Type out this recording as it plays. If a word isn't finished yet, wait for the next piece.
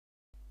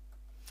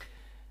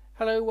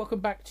Hello, welcome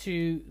back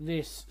to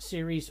this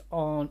series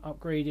on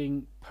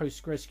upgrading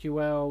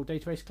PostgreSQL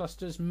database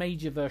clusters.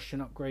 Major version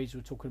upgrades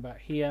we're talking about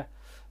here,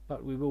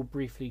 but we will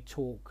briefly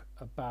talk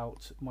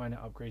about minor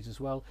upgrades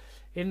as well.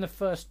 In the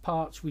first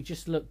part, we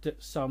just looked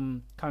at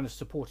some kind of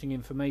supporting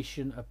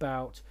information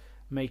about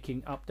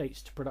making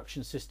updates to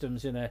production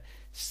systems in a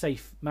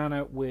safe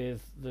manner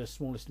with the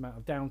smallest amount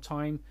of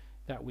downtime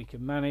that we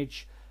can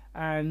manage.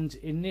 And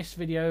in this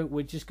video,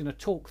 we're just going to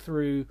talk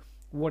through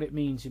what it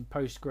means in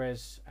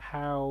Postgres,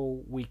 how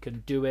we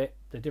can do it,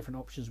 the different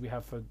options we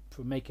have for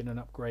making an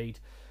upgrade,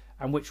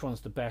 and which one's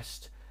the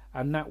best.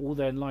 And that will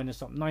then line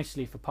us up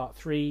nicely for part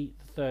 3,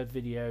 the third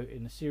video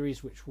in the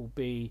series, which will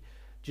be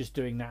just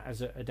doing that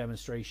as a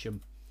demonstration.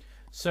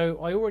 So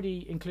I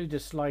already included a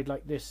slide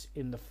like this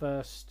in the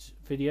first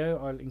video.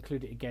 I'll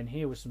include it again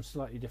here with some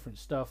slightly different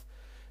stuff.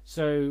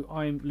 So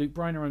I'm Luke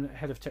Briner, I'm the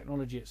head of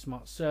technology at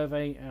Smart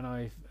Survey, and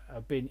I've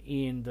been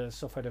in the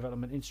software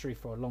development industry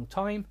for a long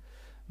time,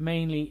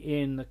 mainly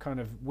in the kind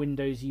of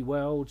Windowsy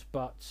world,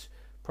 but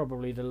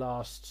probably the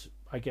last,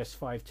 I guess,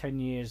 5-10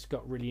 years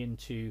got really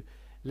into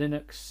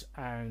Linux,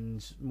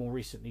 and more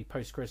recently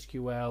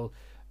PostgreSQL,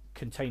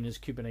 containers,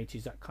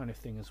 Kubernetes, that kind of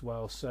thing as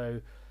well. So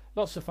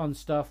lots of fun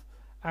stuff.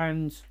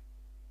 And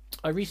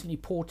I recently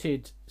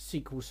ported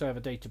SQL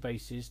Server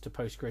databases to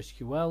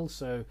PostgreSQL,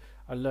 so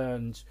I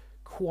learned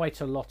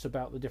quite a lot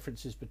about the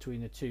differences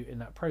between the two in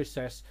that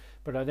process.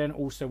 But I then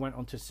also went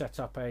on to set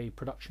up a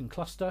production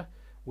cluster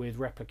with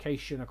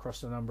replication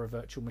across a number of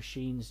virtual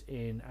machines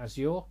in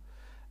Azure,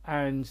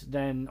 and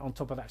then on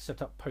top of that set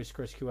up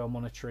PostgreSQL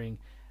monitoring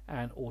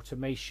and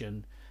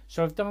automation.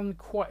 So I've done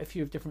quite a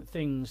few of different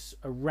things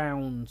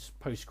around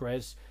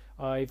Postgres.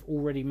 I've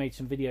already made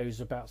some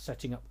videos about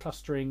setting up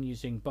clustering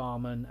using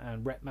Barman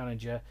and Rep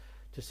Manager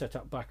to set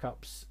up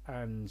backups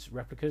and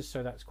replicas,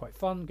 so that's quite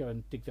fun. Go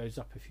and dig those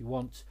up if you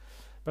want.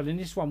 But in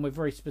this one, we're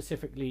very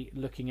specifically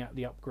looking at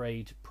the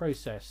upgrade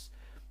process.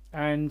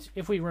 And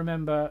if we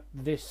remember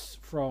this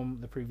from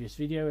the previous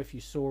video, if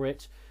you saw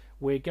it,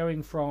 we're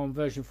going from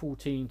version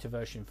 14 to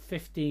version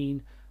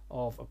 15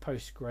 of a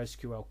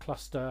PostgreSQL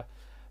cluster.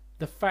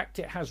 The fact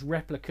it has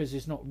replicas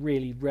is not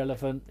really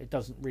relevant. It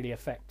doesn't really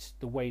affect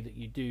the way that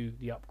you do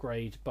the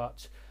upgrade,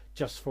 but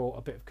just for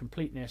a bit of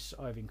completeness,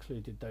 I've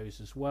included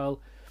those as well.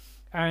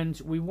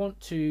 And we want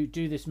to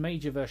do this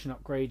major version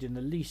upgrade in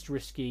the least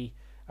risky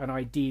and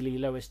ideally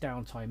lowest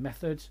downtime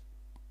method.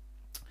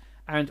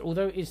 And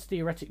although it is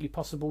theoretically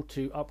possible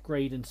to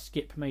upgrade and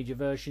skip major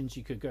versions,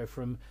 you could go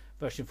from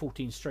version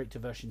 14 straight to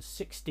version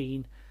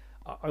 16.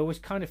 I always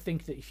kind of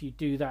think that if you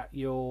do that,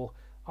 you're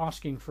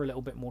asking for a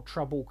little bit more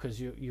trouble,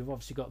 because you've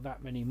obviously got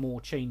that many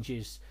more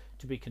changes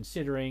to be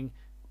considering.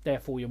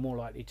 Therefore, you're more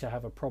likely to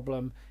have a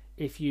problem.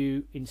 If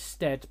you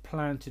instead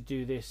plan to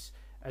do this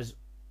as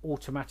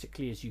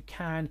automatically as you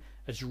can,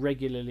 as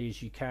regularly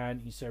as you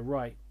can, you say,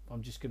 right,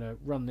 I'm just going to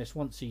run this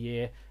once a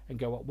year and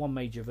go up one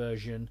major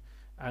version,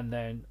 and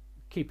then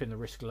keeping the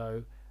risk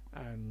low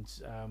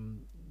and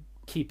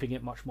keeping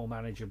it much more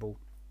manageable.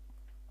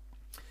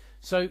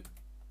 So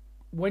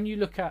when you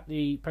look at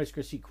the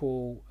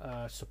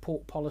PostgreSQL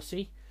support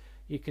policy,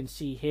 you can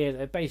see here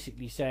they're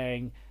basically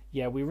saying,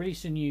 yeah, we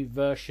release a new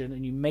version, a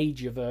new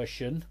major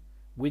version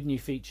with new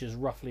features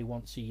roughly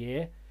once a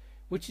year,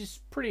 which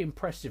is pretty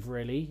impressive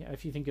really.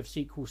 If you think of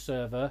SQL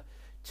Server,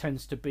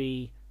 tends to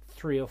be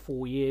 3 or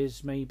 4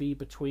 years maybe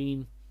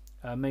between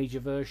major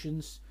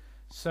versions.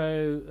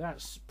 So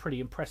that's pretty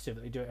impressive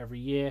that they do it every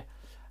year.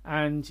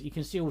 And you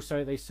can see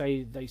also they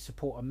say they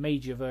support a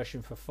major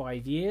version for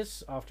 5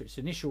 years after its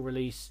initial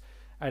release,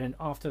 and then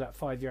after that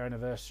 5-year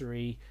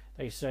anniversary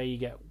they say you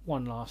get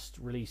one last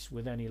release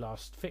with any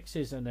last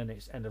fixes, and then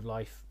it's end of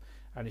life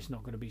and it's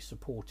not going to be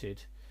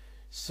supported.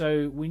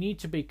 So we need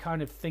to be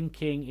kind of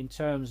thinking in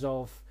terms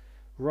of,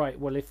 right,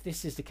 well, if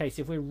this is the case,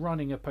 if we're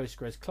running a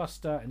Postgres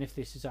cluster and if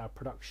this is our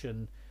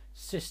production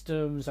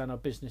systems and our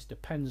business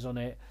depends on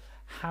it,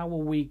 how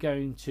are we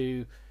going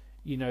to,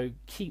 you know,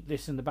 keep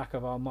this in the back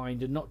of our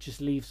mind and not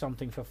just leave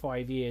something for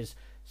 5 years,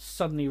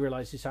 suddenly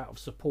realize it's out of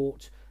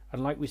support,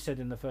 and like we said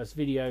in the first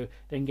video,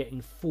 then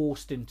getting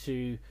forced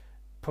into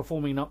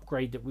performing an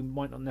upgrade that we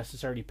might not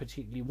necessarily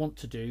particularly want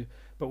to do,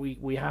 but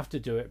we have to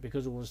do it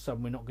because all of a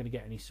sudden we're not going to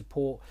get any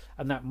support.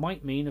 And that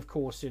might mean, of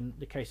course, in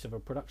the case of a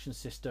production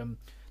system,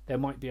 there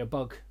might be a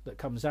bug that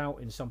comes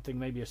out in something,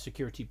 maybe a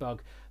security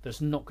bug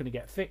that's not going to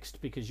get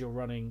fixed because you're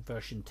running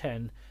version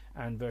 10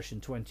 and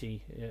version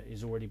 20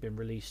 is already been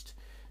released.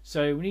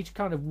 So we need to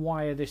kind of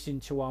wire this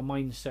into our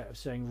mindset of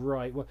saying,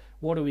 right, well,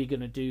 what are we going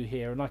to do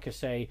here? And like I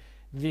say,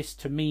 this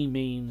to me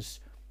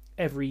means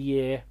every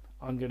year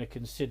I'm going to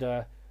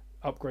consider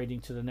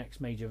upgrading to the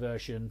next major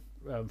version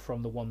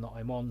from the one that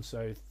I'm on.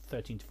 So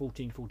 13 to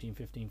 14, 14,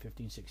 15,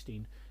 15,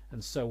 16,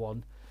 and so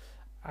on.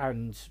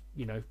 And,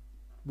 you know,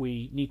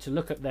 we need to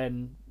look at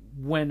then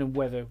when and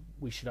whether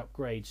we should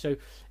upgrade. So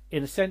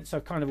in a sense,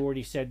 I've kind of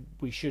already said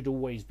we should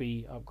always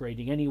be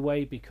upgrading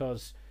anyway,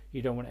 because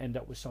you don't want to end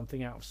up with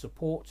something out of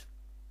support.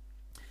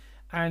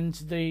 And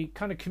the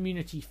kind of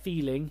community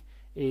feeling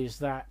is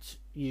that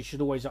you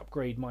should always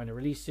upgrade minor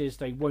releases.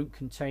 They won't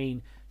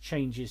contain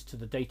changes to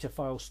the data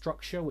file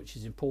structure, which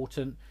is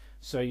important,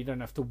 so you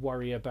don't have to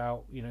worry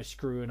about, you know,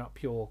 screwing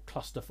up your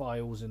cluster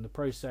files in the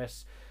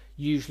process.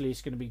 Usually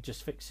it's going to be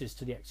just fixes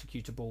to the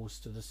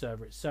executables to the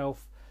server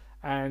itself,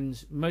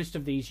 and most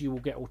of these you will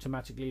get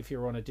automatically if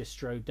you're on a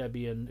distro,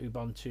 Debian,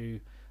 Ubuntu,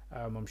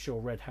 I'm sure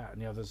Red Hat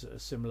and the others are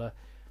similar.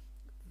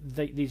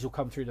 These will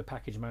come through the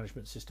package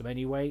management system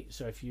anyway,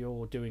 so if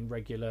you're doing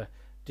regular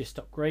dist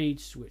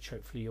upgrades, which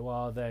hopefully you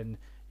are, then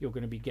you're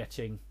going to be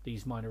getting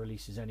these minor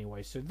releases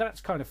anyway, so that's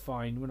kind of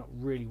fine. We're not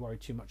really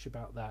worried too much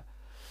about that.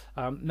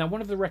 Now,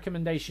 one of the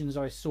recommendations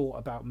I saw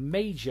about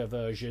major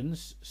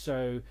versions,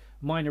 so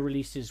minor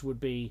releases would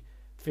be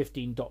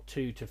 15.2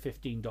 to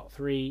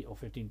 15.3 or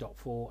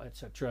 15.4,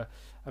 etc.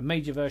 A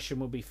major version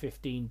will be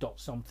 15 dot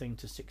something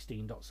to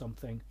 16 dot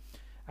something.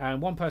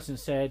 And one person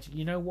said,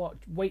 you know what,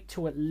 wait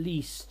till at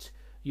least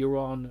you're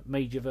on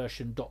major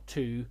version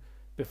 .2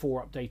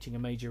 before updating a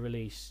major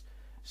release.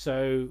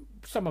 So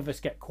some of us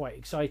get quite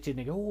excited and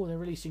they go, oh, they're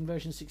releasing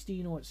version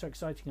 16, oh, it's so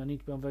exciting, I need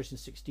to be on version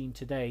 16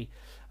 today.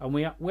 And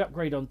we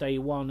upgrade on day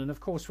one, and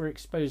of course we're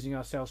exposing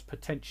ourselves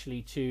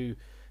potentially to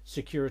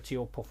security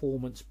or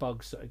performance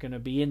bugs that are going to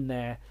be in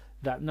there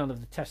that none of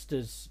the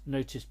testers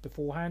noticed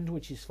beforehand,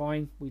 which is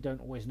fine. We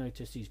don't always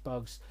notice these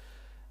bugs.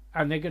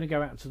 And they're going to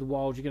go out into the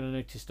wild, you're going to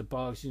notice the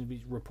bugs, you're going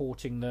to be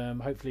reporting them,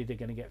 hopefully they're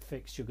going to get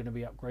fixed, you're going to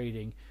be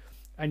upgrading.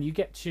 And you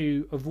get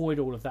to avoid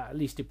all of that, at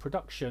least in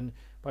production,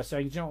 by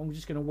saying, you know, I'm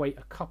just going to wait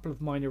a couple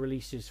of minor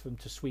releases for them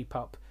to sweep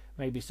up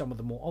maybe some of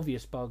the more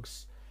obvious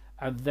bugs,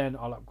 and then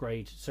I'll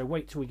upgrade. So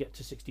wait till we get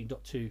to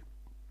 16.2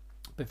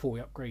 before we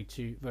upgrade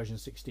to version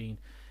 16.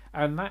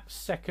 And that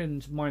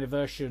second minor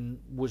version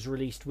was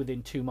released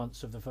within 2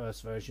 months of the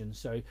first version,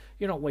 so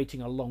you're not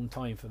waiting a long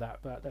time for that,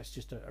 but that's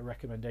just a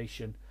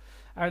recommendation.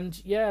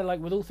 And yeah, like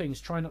with all things,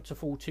 try not to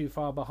fall too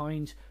far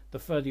behind. The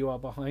further you are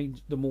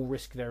behind, the more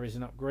risk there is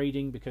in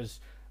upgrading, because,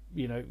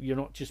 you know, you're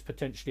not just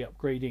potentially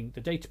upgrading the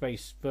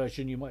database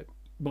version, you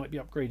might be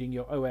upgrading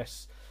your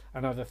OS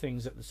and other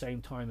things at the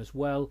same time as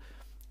well.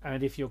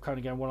 And if you're kind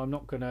of going, well, I'm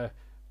not going to,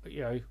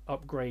 you know,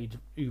 upgrade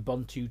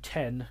Ubuntu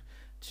 10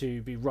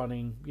 to be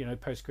running, you know,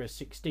 Postgres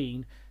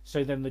 16,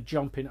 so then the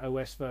jump in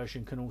OS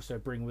version can also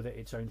bring with it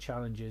its own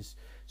challenges.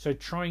 So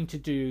trying to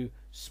do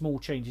small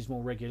changes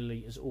more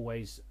regularly is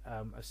always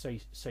a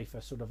safer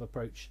sort of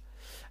approach.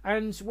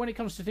 And when it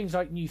comes to things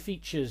like new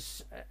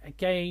features,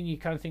 again, you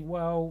kind of think,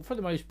 well, for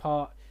the most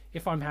part,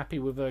 if I'm happy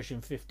with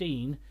version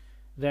 15,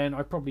 then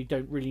I probably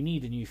don't really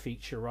need a new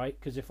feature, right?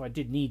 Because if I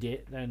did need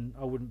it, then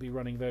I wouldn't be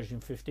running version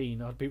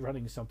 15, I'd be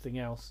running something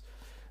else.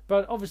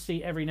 But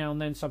obviously every now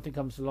and then something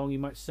comes along, you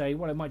might say,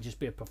 well, it might just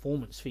be a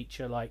performance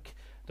feature, like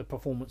the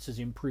performance has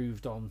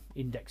improved on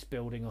index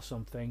building or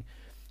something.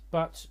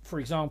 But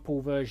for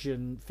example,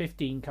 version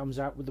 15 comes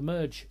out with the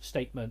merge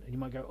statement, and you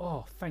might go,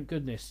 oh, thank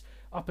goodness,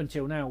 up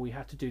until now we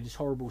had to do this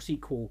horrible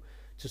SQL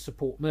to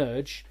support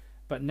merge,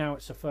 but now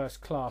it's a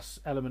first class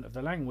element of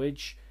the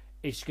language,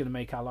 it's going to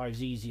make our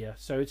lives easier.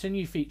 So it's a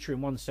new feature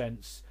in one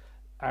sense,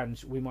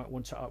 and we might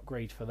want to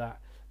upgrade for that.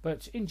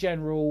 But in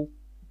general,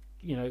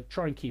 you know,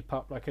 try and keep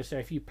up. Like I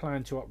say, if you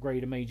plan to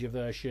upgrade a major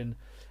version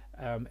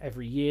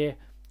every year,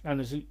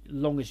 and as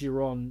long as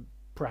you're on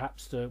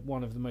perhaps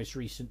one of the most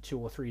recent 2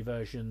 or 3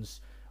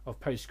 versions of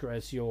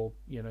Postgres,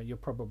 you're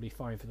probably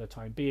fine for the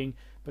time being,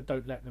 but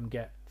don't let them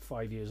get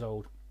 5 years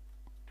old.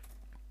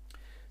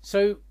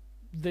 So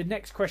the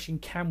next question,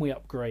 can we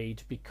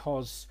upgrade?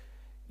 Because,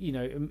 you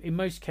know, in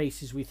most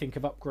cases we think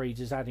of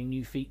upgrades as adding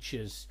new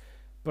features,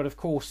 but of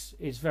course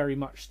it's very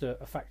much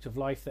a fact of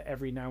life that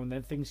every now and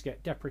then things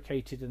get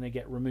deprecated and they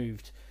get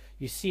removed.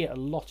 You see it a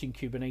lot in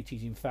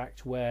Kubernetes, in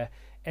fact, where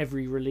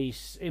every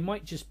release, it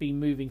might just be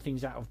moving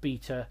things out of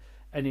beta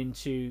and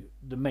into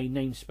the main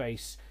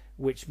namespace,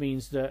 which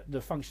means that the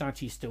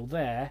functionality is still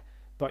there,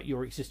 but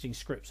your existing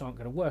scripts aren't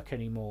going to work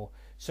anymore.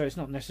 So it's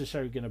not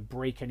necessarily going to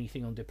break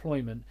anything on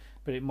deployment,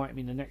 but it might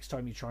mean the next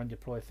time you try and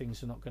deploy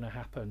things are not going to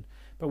happen.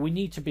 But we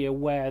need to be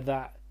aware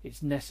that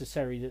it's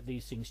necessary that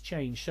these things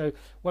change. So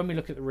when we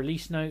look at the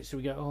release notes,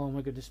 we go, oh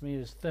my goodness me,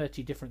 there's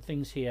 30 different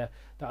things here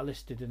that are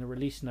listed in the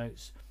release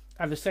notes.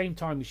 At the same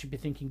time, we should be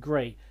thinking,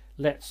 great,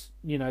 let's,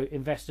 you know,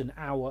 invest an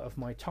hour of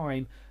my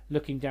time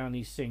looking down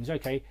these things.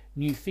 Okay,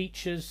 new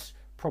features,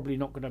 probably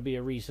not going to be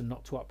a reason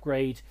not to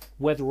upgrade.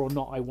 Whether or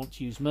not I want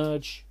to use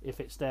merge, if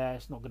it's there,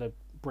 it's not going to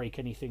break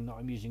anything that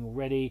I'm using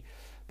already.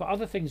 But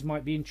other things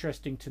might be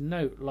interesting to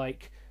note,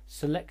 like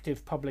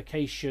selective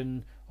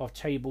publication of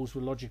tables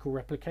with logical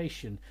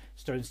replication.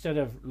 So instead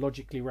of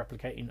logically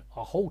replicating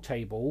a whole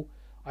table,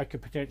 I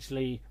could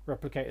potentially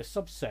replicate a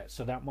subset,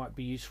 so that might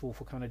be useful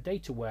for kind of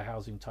data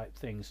warehousing type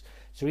things.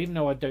 So even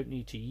though I don't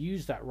need to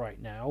use that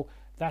right now,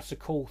 that's a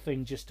cool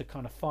thing just to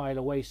kind of file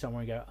away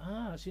somewhere and go,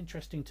 ah, it's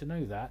interesting to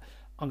know that.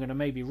 I'm going to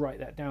maybe write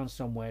that down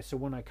somewhere, so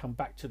when I come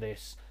back to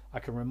this, I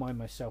can remind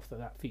myself that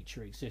that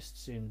feature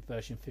exists in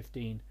version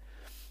 15.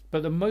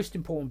 But the most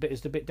important bit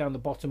is the bit down the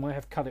bottom. I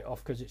have cut it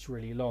off because it's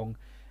really long,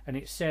 and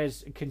it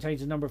says it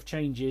contains a number of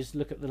changes.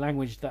 Look at the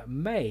language that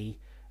may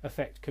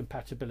affect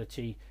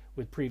compatibility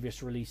with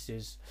previous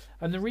releases.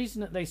 And the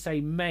reason that they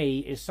say may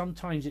is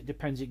sometimes it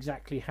depends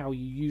exactly how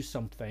you use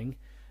something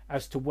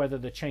as to whether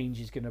the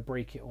change is going to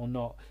break it or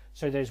not.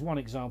 So there's one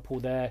example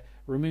there: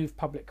 remove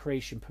public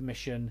creation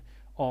permission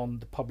on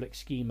the public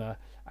schema,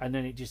 and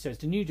then it just says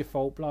the new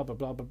default blah blah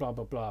blah blah blah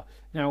blah blah.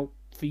 Now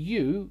for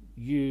you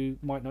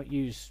might not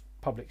use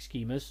public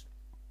schemas,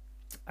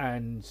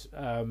 and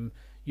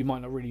you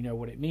might not really know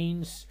what it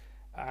means,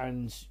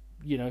 and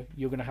you know,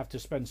 you're going to have to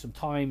spend some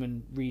time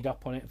and read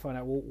up on it and find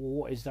out, well,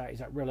 what is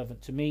that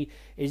relevant to me?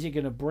 Is it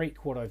going to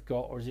break what I've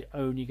got, or is it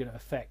only going to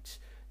affect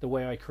the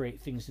way I create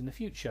things in the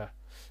future?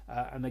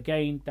 And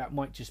again, that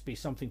might just be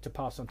something to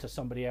pass on to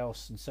somebody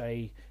else and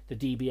say, the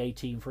DBA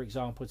team, for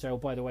example, and say, oh,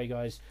 by the way,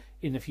 guys,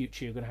 in the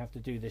future you're going to have to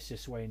do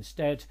this way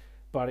instead,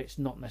 but it's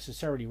not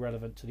necessarily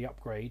relevant to the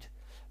upgrade.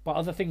 But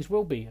other things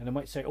will be, and they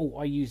might say, oh,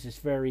 I use this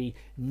very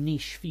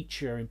niche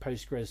feature in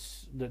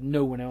Postgres that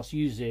no one else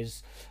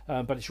uses,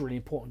 but it's really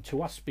important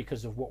to us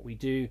because of what we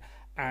do,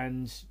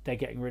 and they're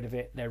getting rid of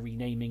it, they're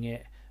renaming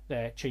it,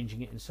 they're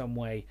changing it in some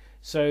way.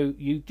 So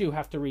you do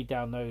have to read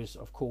down those,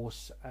 of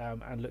course,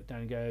 and look down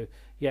and go,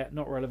 yeah,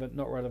 not relevant,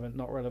 not relevant,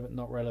 not relevant,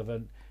 not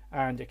relevant.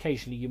 And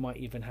occasionally you might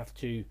even have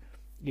to,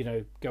 you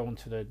know, go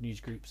onto the news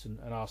groups and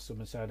ask them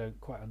and say, I don't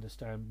quite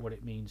understand what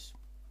it means.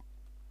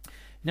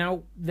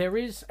 Now, there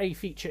is a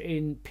feature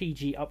in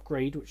PG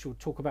Upgrade, which we'll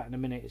talk about in a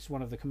minute. It's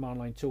one of the command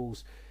line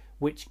tools,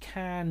 which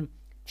can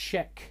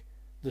check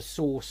the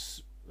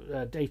source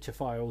data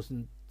files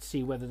and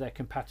see whether they're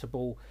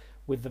compatible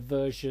with the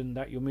version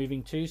that you're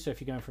moving to. So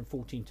if you're going from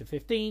 14 to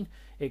 15,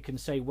 it can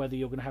say whether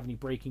you're going to have any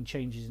breaking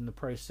changes in the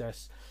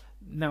process.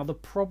 Now, the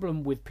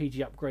problem with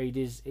PG Upgrade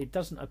is it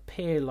doesn't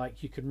appear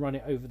like you can run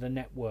it over the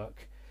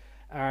network.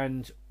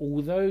 And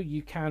although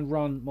you can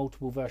run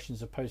multiple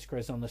versions of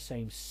Postgres on the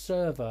same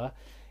server,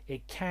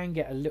 it can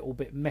get a little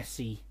bit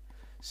messy.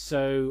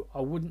 So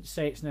I wouldn't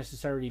say it's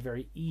necessarily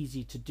very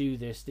easy to do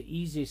this. The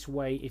easiest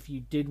way, if you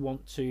did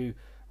want to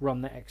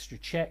run that extra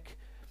check,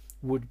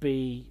 would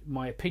be,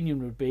 my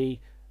opinion would be,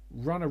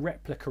 run a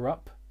replica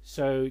up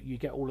so you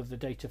get all of the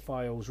data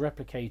files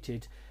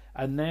replicated,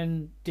 and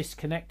then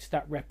disconnect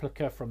that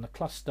replica from the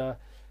cluster,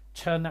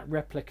 turn that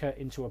replica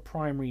into a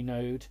primary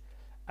node,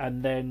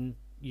 and then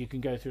you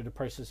can go through the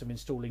process of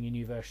installing a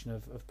new version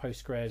of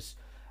Postgres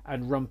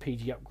and run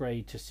PG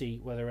Upgrade to see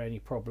whether there are any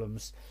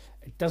problems.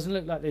 It doesn't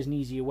look like there's an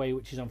easier way,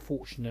 which is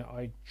unfortunate.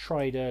 I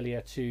tried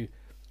earlier to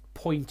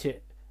point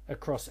it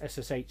across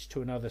SSH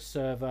to another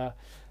server,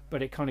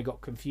 but it kind of got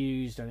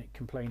confused and it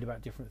complained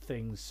about different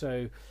things.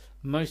 So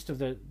most of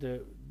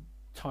the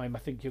time I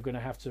think you're going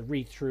to have to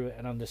read through it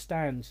and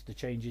understand the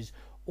changes,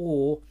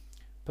 or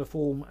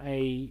perform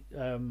a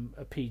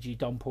PG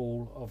dump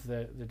all of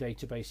the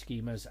database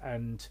schemas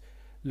and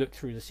look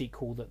through the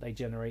SQL that they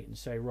generate and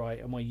say,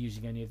 right, am I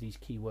using any of these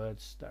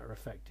keywords that are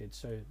affected?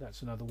 So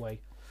that's another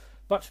way.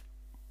 But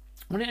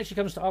when it actually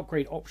comes to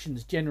upgrade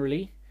options,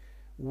 generally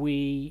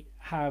we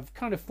have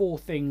kind of four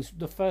things.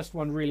 The first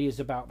one really is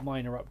about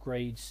minor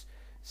upgrades.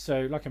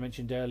 So like I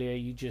mentioned earlier,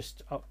 you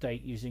just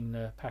update using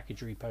the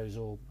package repos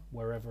or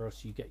wherever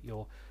else you get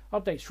your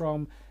updates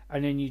from,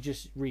 and then you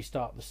just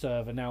restart the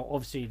server. Now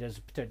obviously there's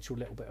a potential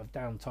little bit of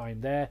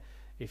downtime there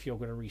if you're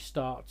going to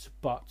restart,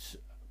 but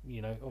you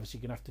know, obviously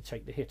you're gonna have to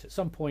take the hit at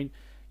some point.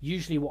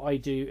 Usually what I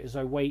do is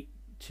I wait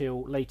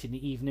till late in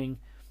the evening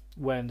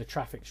when the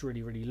traffic's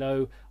really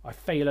low. I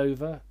fail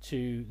over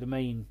to the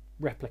main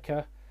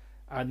replica,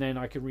 and then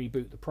I can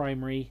reboot the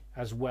primary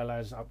as well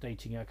as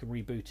updating it. I can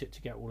reboot it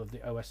to get all of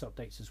the OS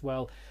updates as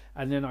well,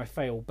 and then I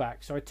fail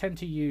back. So I tend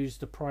to use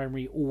the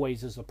primary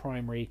always as the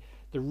primary.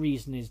 The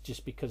reason is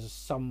just because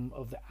some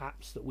of the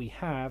apps that we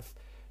have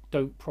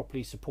don't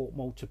properly support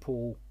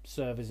multiple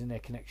servers in their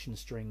connection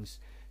strings.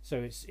 So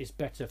it's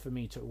better for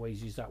me to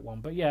always use that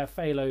one. But yeah,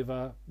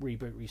 failover,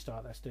 reboot,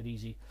 restart, that's dead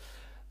easy.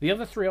 The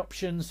other three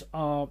options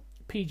are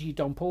PG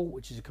dump all,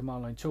 which is a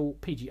command line tool,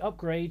 PG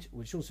upgrade,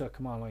 which is also a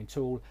command line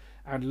tool,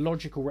 and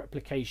logical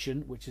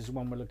replication, which is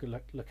one we'll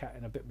look at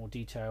in a bit more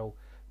detail.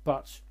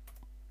 But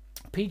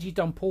PG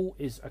dump all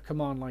is a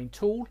command line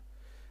tool,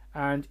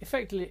 and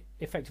effectively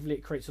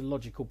it creates a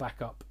logical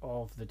backup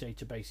of the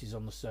databases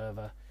on the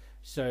server.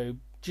 So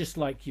just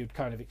like you'd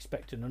kind of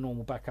expect in a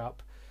normal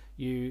backup,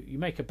 you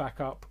make a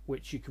backup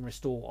which you can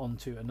restore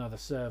onto another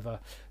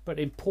server, but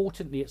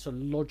importantly it's a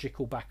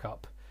logical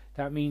backup.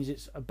 That means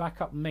it's a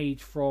backup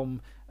made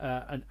from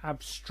an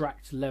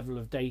abstract level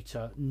of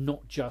data,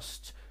 not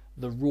just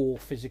the raw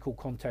physical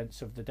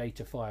contents of the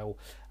data file.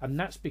 And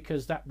that's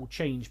because that will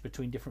change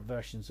between different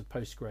versions of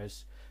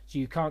Postgres. So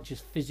you can't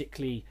just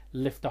physically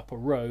lift up a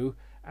row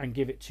and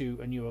give it to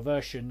a newer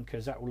version,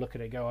 because that will look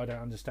at it and go, I don't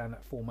understand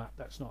that format,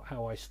 that's not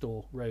how I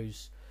store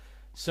rows.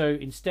 So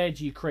instead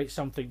you create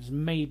something that's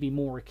maybe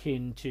more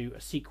akin to a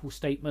SQL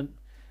statement,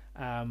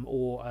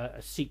 or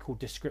a SQL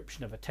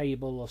description of a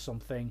table or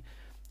something,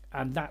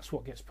 and that's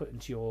what gets put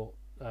into your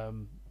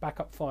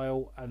backup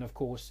file. And of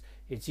course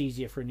it's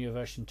easier for a newer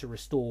version to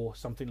restore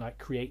something like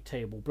create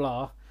table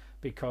blah,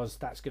 because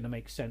that's going to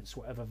make sense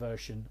whatever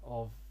version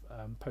of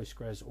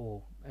Postgres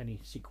or any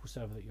SQL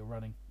server that you're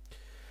running.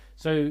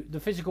 So the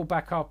physical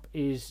backup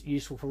is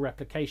useful for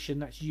replication.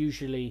 That's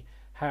usually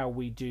how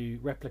we do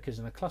replicas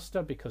in a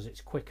cluster because it's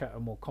quicker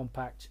and more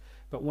compact.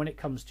 But when it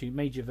comes to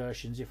major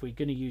versions, if we're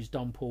going to use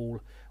dump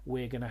all,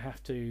 we're going to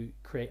have to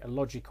create a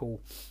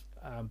logical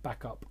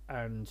backup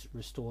and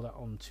restore that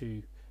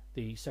onto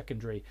the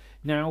secondary.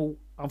 Now,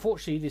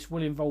 unfortunately, this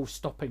will involve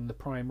stopping the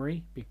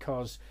primary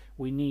because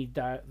we need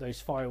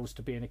those files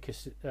to be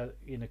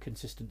in a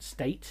consistent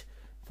state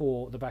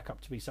for the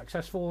backup to be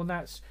successful, and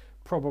that's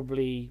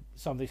probably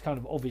something that's kind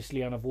of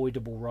obviously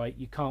unavoidable, right?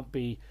 You can't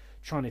be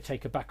trying to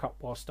take a backup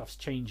while stuff's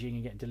changing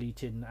and get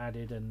deleted and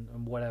added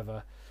and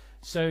whatever.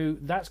 So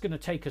that's going to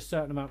take a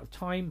certain amount of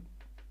time.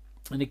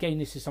 And again,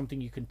 this is something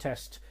you can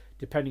test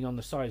depending on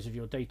the size of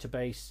your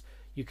database.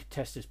 You could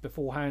test this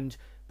beforehand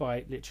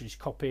by literally just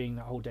copying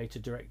that whole data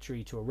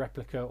directory to a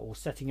replica, or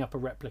setting up a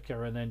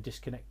replica and then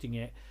disconnecting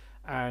it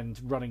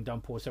and running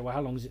dump all. So, well,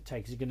 how long does it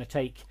take? Is it going to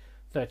take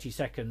 30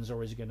 seconds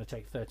or is it going to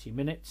take 30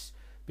 minutes?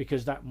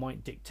 Because that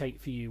might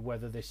dictate for you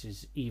whether this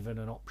is even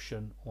an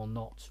option or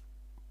not.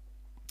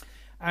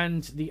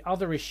 And the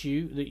other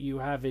issue that you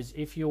have is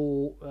if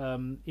you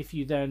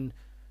then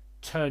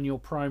turn your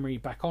primary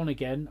back on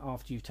again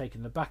after you've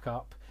taken the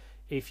backup,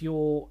 if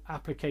your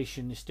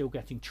application is still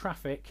getting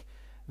traffic,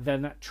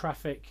 then that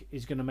traffic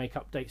is going to make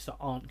updates that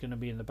aren't going to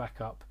be in the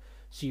backup.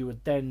 So you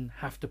would then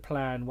have to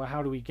plan, well,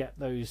 how do we get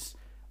those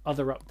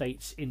other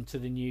updates into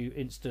the new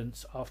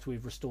instance after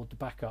we've restored the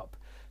backup?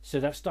 So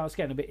that starts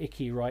getting a bit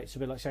icky, right? It's a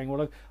bit like saying,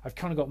 well, I've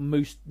kind of got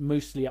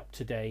mostly up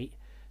to date,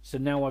 so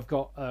now I've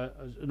got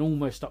an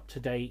almost up to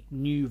date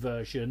new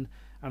version,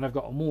 and I've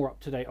got a more up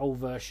to date old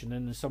version,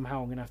 and somehow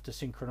I'm going to have to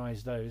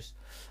synchronize those.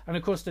 And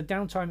of course, the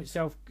downtime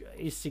itself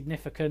is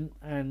significant,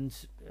 and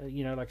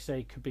like I say,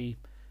 it could be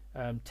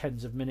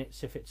tens of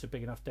minutes if it's a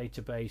big enough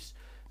database.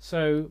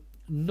 So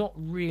not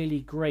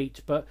really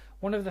great. But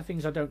one of the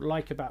things I don't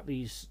like about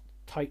these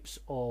types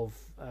of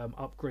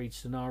upgrade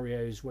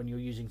scenarios when you're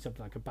using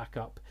something like a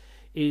backup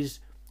is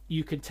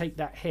you can take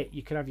that hit.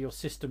 You can have your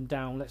system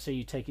down. Let's say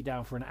you take it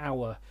down for an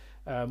hour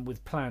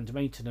with planned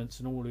maintenance,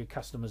 and all your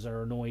customers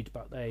are annoyed,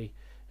 but they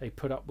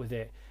put up with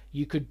it.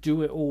 You could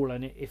do it all,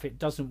 and if it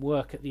doesn't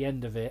work at the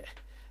end of it,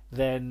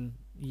 then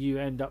you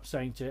end up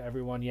saying to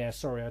everyone, yeah,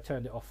 sorry, I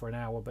turned it off for an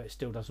hour, but it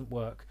still doesn't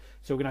work.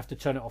 So we're going to have to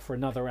turn it off for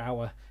another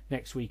hour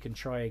next week and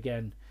try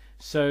again.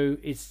 So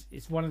it's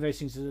one of those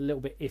things that's a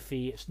little bit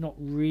iffy. It's not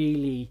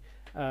really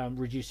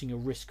reducing a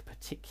risk,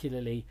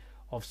 particularly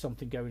of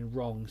something going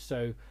wrong.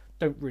 So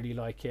don't really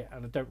like it,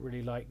 and I don't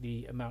really like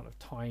the amount of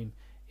time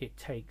it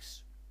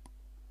takes.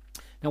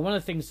 Now, one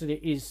of the things that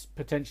it is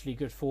potentially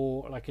good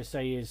for, like I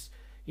say, is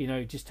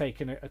just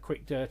taking a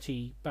quick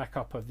dirty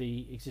backup of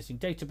the existing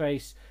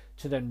database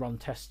to then run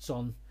tests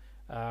on.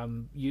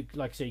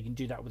 Like I say, you can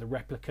do that with a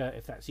replica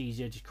if that's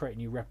easier. Just create a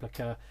new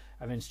replica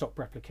and then stop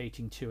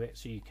replicating to it,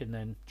 so you can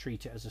then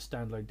treat it as a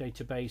standalone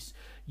database.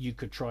 You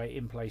could try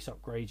in-place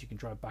upgrades, you can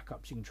try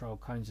backups, you can try all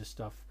kinds of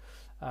stuff.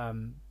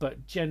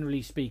 But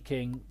generally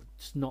speaking,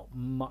 it's not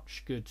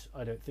much good,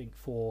 I don't think,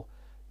 for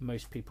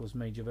most people's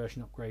major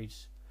version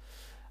upgrades.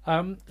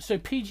 So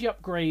PG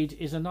upgrade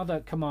is another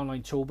command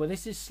line tool, but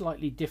this is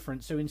slightly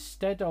different. So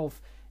instead of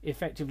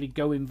effectively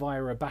going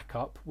via a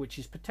backup, which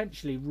is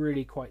potentially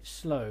really quite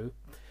slow,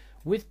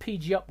 with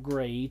PG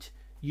upgrade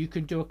you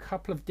can do a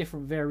couple of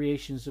different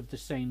variations of the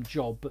same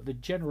job, but the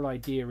general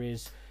idea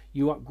is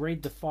you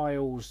upgrade the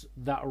files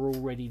that are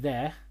already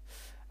there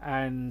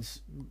and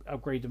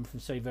upgrade them from,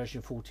 say,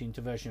 version 14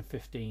 to version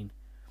 15.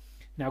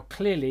 Now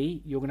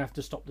clearly you're going to have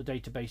to stop the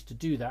database to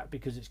do that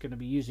because it's going to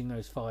be using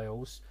those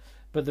files,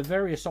 but the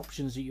various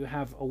options that you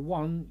have are,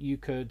 one, you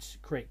could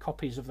create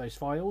copies of those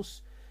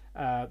files.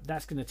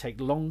 That's going to take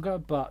longer,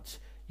 but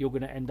you're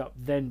going to end up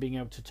then being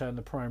able to turn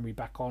the primary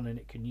back on and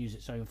it can use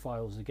its own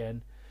files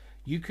again.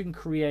 You can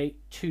create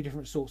two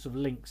different sorts of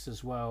links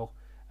as well,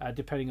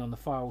 depending on the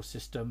file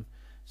system.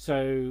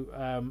 So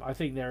I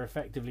think they're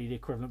effectively the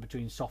equivalent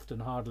between soft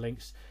and hard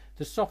links.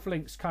 The soft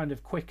link's kind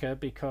of quicker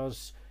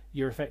because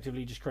you're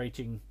effectively just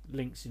creating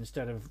links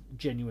instead of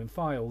genuine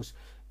files,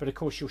 but of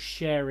course you're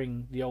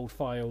sharing the old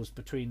files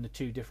between the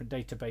two different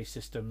database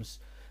systems.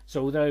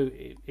 So although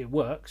it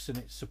works and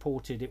it's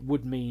supported, it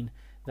would mean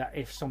that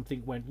if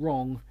something went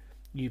wrong,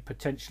 you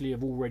potentially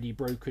have already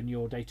broken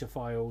your data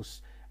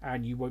files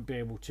and you won't be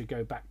able to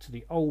go back to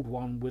the old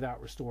one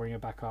without restoring a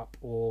backup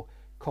or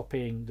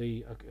copying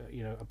the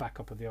a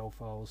backup of the old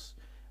files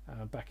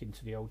back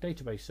into the old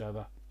database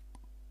server.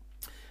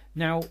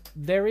 Now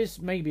there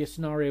is maybe a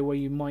scenario where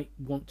you might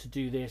want to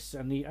do this,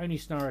 and the only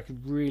scenario I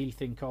could really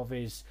think of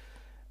is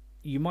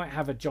you might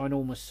have a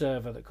ginormous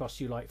server that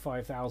costs you like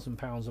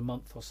 £5,000 a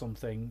month or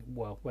something,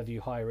 well, whether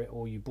you hire it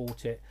or you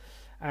bought it,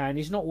 and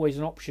it's not always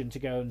an option to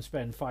go and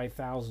spend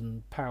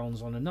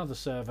 £5,000 on another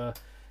server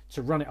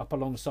to run it up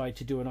alongside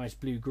to do a nice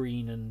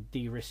blue-green and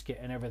de-risk it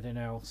and everything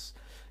else.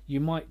 You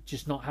might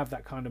just not have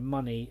that kind of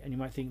money, and you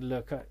might think,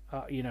 look,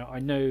 I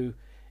know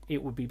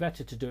it would be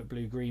better to do it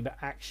blue-green, but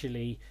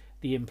actually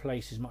the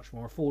in-place is much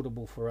more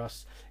affordable for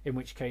us, in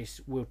which case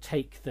we'll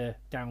take the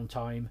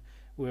downtime,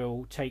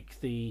 we'll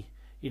take the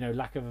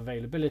lack of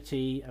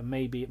availability, and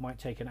maybe it might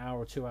take an hour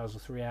or 2 hours or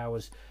 3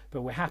 hours,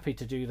 but we're happy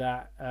to do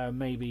that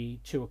maybe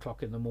 2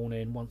 o'clock in the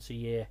morning once a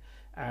year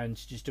and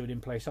just do an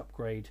in-place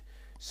upgrade.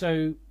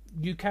 So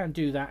you can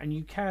do that, and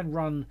you can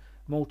run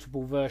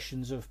multiple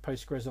versions of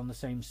Postgres on the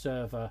same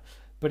server,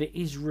 but it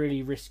is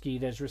really risky.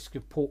 There's risk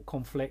of port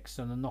conflicts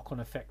and the knock-on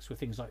effects with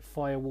things like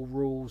firewall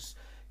rules,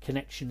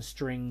 connection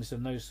strings,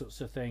 and those sorts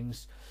of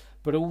things.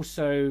 But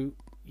also,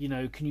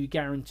 can you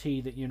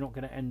guarantee that you're not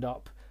going to end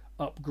up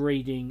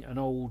upgrading an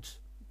old,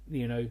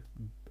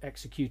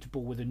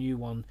 executable with a new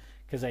one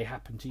because they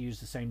happen to use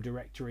the same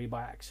directory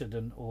by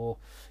accident, or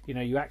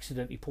you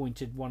accidentally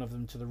pointed one of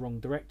them to the wrong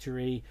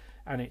directory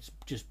and it's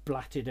just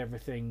blatted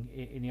everything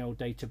in the old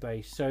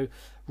database. So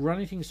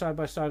running things side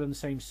by side on the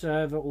same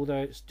server,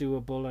 although it's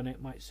doable and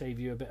it might save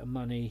you a bit of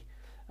money,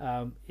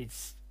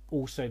 it's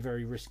also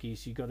very risky,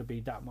 so you've got to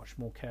be that much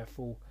more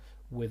careful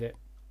with it.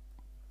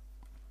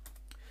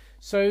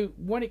 So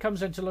when it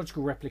comes into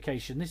logical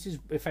replication, this is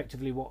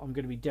effectively what I'm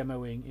going to be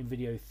demoing in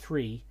video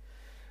 3.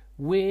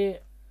 We're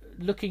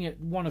looking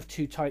at one of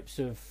two types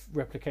of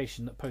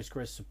replication that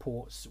Postgres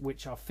supports,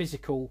 which are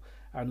physical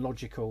and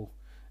logical.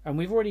 And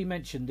we've already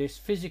mentioned this.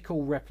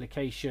 Physical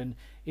replication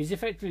is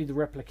effectively the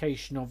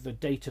replication of the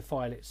data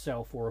file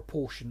itself, or a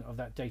portion of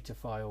that data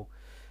file.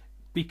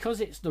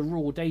 Because it's the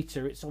raw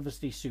data, it's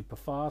obviously super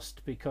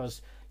fast,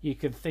 because you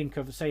can think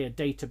of, say, a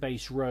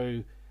database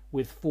row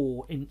with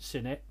 4 ints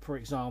in it, for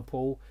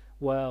example.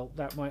 Well,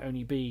 that might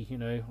only be, I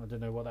don't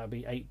know what that would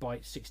be, 8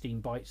 bytes,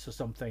 16 bytes or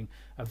something,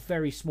 a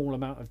very small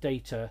amount of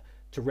data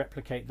to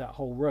replicate that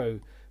whole row.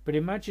 But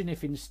imagine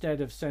if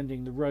instead of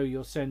sending the row,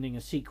 you're sending a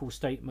SQL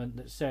statement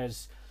that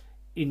says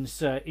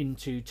insert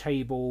into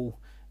table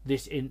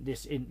this int,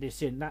 this int,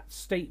 this int. That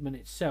statement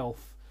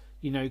itself,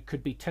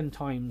 could be 10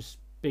 times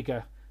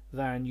bigger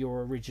than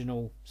your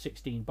original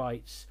 16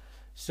 bytes.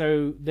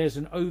 So there's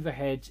an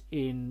overhead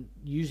in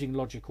using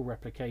logical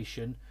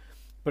replication,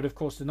 but of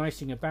course the nice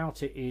thing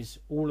about it is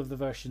all of the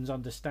versions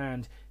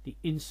understand the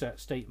insert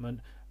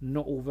statement.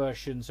 Not all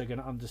versions are going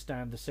to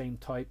understand the same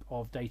type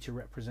of data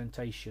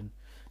representation.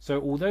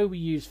 So although we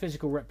use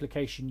physical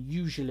replication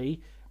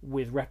usually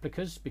with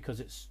replicas because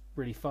it's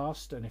really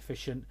fast and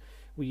efficient,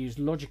 we use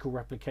logical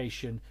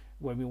replication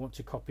when we want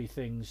to copy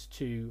things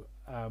to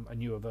a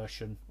newer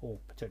version, or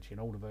potentially an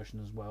older version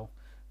as well.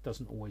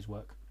 Doesn't always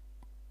work.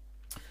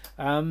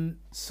 I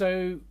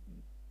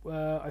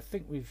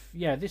think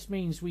this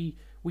means we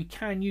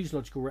can use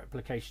logical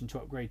replication to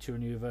upgrade to a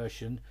new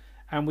version,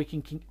 and we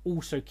can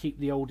also keep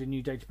the old and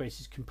new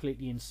databases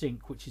completely in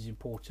sync, which is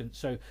important.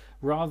 So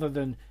rather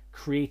than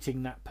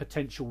creating that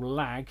potential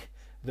lag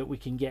that we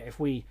can get if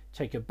we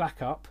take a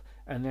backup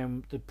and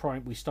then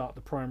we start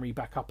the primary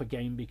backup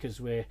again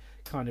because we're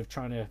kind of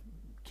trying to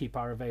keep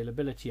our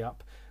availability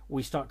up,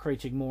 we start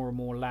creating more and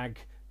more lag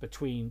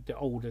between the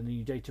old and the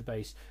new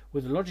database.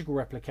 With the logical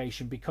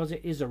replication, because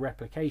it is a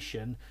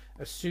replication,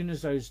 as soon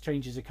as those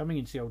changes are coming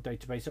into the old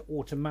database, they're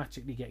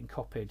automatically getting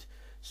copied.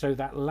 So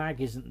that lag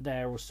isn't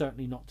there, or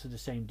certainly not to the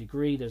same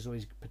degree. There's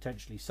always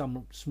potentially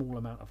some small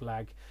amount of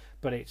lag,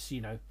 but it's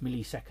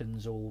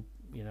milliseconds, or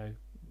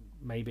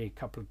maybe a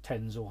couple of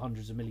tens or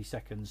hundreds of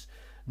milliseconds,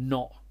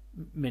 not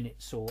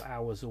minutes or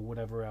hours or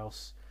whatever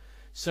else.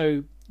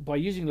 So by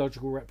using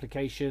logical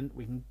replication,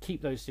 we can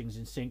keep those things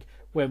in sync.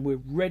 When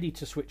we're ready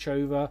to switch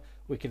over,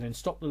 we can then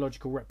stop the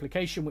logical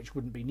replication, which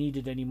wouldn't be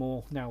needed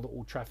anymore now that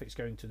all traffic's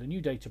going to the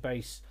new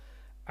database,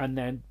 and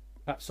then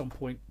at some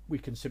point we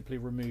can simply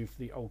remove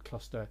the old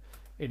cluster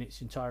in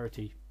its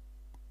entirety.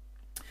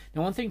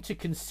 Now, one thing to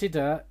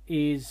consider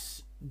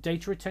is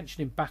data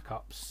retention in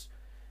backups.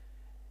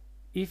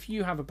 If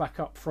you have a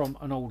backup from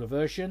an older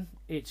version,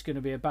 it's going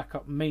to be a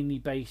backup mainly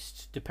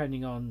based,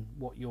 depending on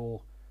what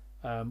your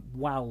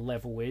WAL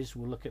level is.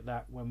 We'll look at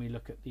that when we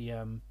look at the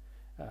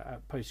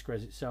at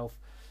Postgres itself.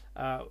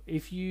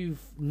 If you've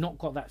not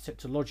got that set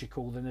to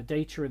logical, then the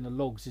data in the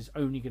logs is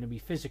only going to be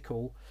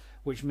physical,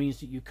 which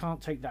means that you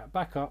can't take that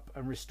backup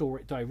and restore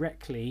it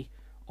directly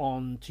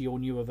onto your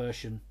newer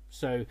version.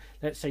 So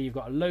let's say you've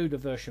got a load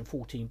of version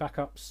 14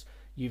 backups,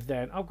 you've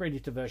then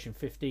upgraded to version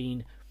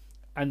 15,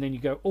 and then you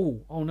go,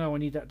 oh no, I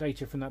need that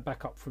data from that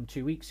backup from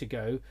 2 weeks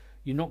ago.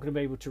 You're not going to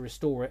be able to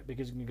restore it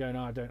because you go,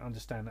 no, I don't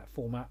understand that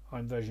format.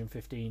 I'm version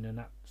 15 and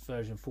that's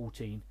version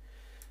 14.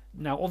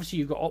 Now, obviously,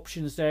 you've got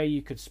options there.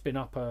 You could spin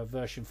up a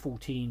version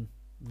 14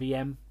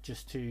 VM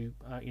just to,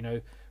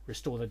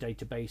 restore the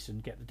database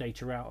and get the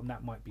data out, and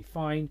that might be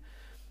fine.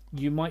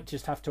 You might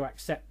just have to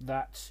accept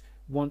that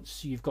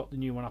once you've got the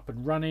new one up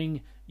and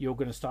running, you're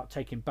going to start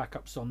taking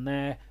backups on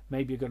there.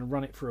 Maybe you're going to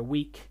run it for a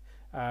week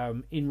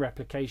in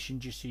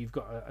replication, just so you've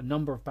got a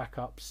number of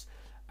backups.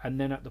 And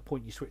then at the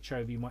point you switch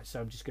over, you might say,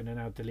 I'm just going to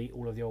now delete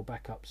all of the old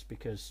backups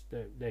because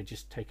they're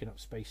just taking up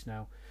space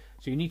now.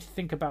 So you need to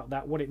think about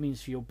that, what it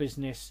means for your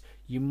business.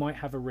 You might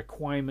have a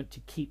requirement to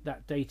keep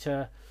that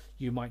data.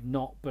 You might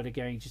not. But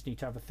again, you just need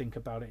to have a think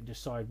about it and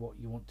decide what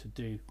you want to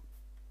do.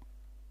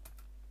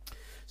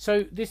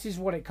 So this is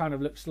what it kind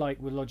of looks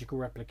like with logical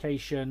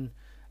replication.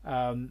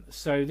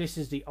 So this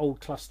is the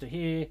old cluster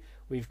here.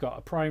 We've got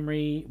a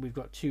primary. We've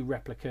got 2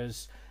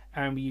 replicas.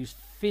 and we use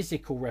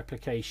physical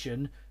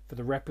replication for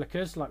the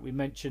replicas, like we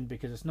mentioned,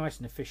 because it's nice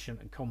and efficient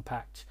and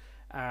compact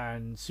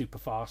and super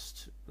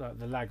fast.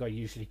 The lag I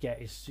usually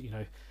get is, you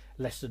know,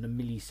 less than a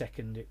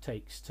millisecond it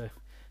takes to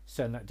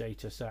send that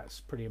data, so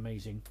that's pretty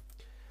amazing.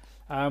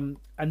 And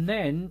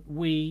then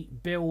we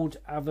build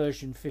our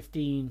version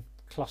 15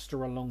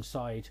 cluster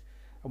alongside,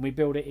 and we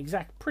build it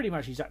pretty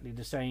much exactly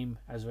the same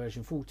as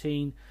version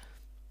 14.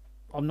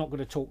 I'm not going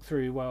to talk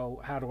through, well,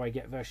 how do I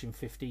get version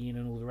 15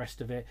 and all the rest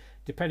of it.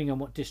 Depending on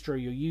what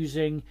distro you're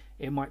using,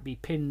 it might be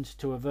pinned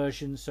to a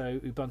version.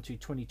 So Ubuntu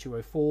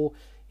 22.04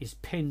 is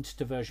pinned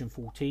to version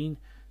 14.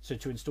 So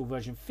to install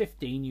version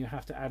 15, you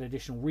have to add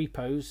additional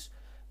repos,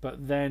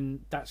 but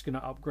then that's going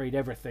to upgrade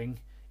everything,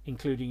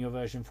 including your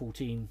version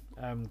 14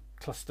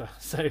 cluster.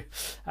 So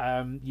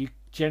you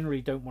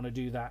generally don't want to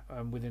do that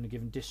within a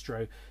given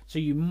distro. So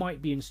you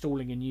might be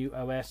installing a new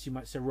OS. You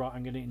might say, right,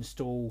 I'm going to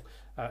install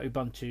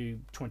Ubuntu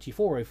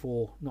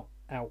 24.04, not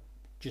out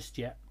just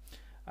yet,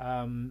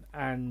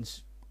 and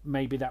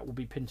maybe that will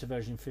be pinned to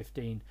version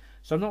 15.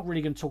 So I'm not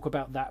really going to talk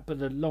about that, but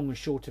the long and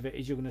short of it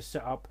is you're going to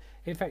set up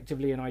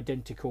effectively an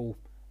identical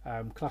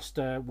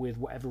cluster with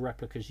whatever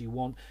replicas you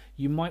want.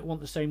 You might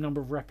want the same number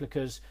of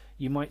replicas.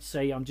 You might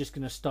say, I'm just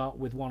going to start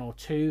with 1 or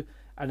 2,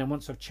 and then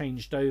once I've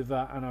changed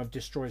over and I've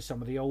destroyed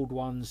some of the old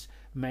ones,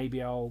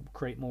 maybe I'll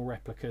create more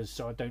replicas,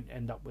 so I don't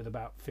end up with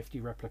about 50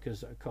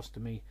 replicas that are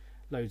costing me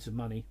loads of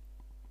money.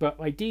 But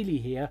ideally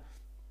here,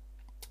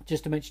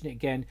 just to mention it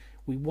again,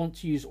 we want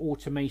to use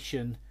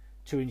automation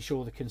to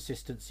ensure the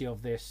consistency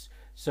of this.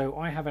 So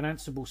I have an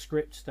Ansible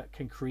script that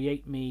can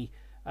create me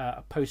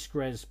a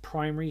Postgres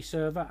primary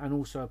server and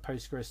also a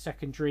Postgres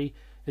secondary.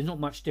 There's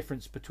not much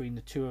difference between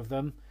the two of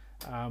them.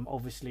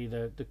 Obviously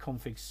the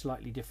config's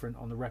slightly different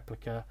on the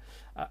replica,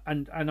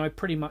 and I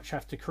pretty much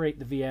have to create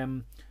the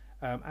VM,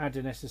 add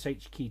an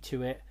SSH key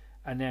to it,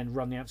 and then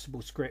run the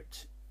Ansible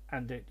script,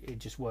 and it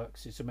just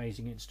works. It's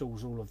amazing. It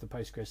installs all of the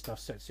Postgres stuff,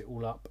 sets it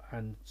all up,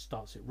 and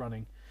starts it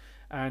running.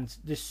 And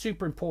this is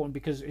super important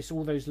because it's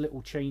all those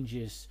little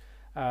changes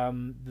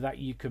that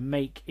you can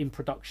make in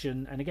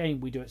production. And again,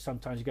 we do it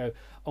sometimes. You go,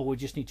 oh, we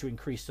just need to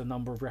increase the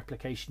number of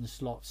replication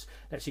slots.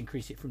 Let's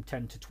increase it from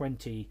 10 to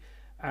 20.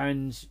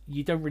 And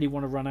you don't really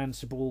want to run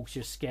Ansible because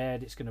you're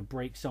scared it's going to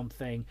break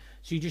something.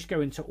 So you just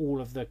go into all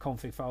of the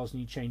config files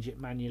and you change it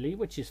manually,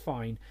 which is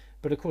fine.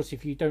 But of course,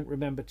 if you don't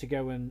remember to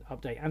go and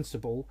update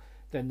Ansible,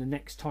 then the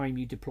next time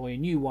you deploy a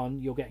new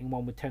one, you're getting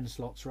one with 10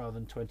 slots rather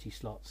than 20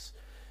 slots.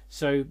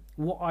 So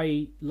what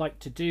I like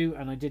to do,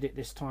 and I did it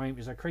this time,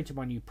 is I created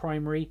my new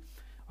primary.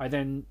 I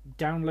then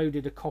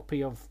downloaded a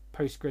copy of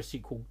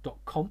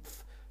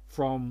postgresql.conf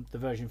from the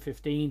version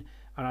 15,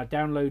 and I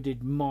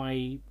downloaded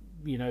my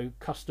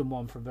custom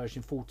one from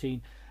version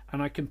 14,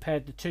 and I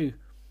compared the two,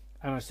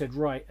 and I said,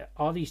 right,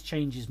 are these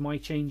changes my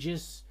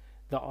changes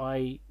that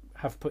I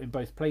have put in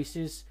both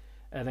places?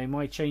 Are they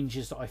my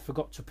changes that I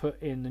forgot to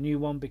put in the new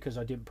one because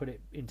I didn't put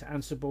it into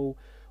Ansible?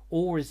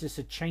 Or is this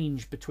a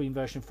change between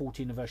version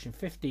 14 and version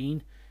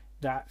 15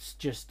 that's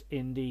just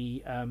in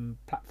the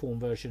platform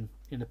version,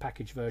 in the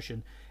package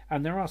version?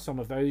 And there are some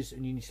of those,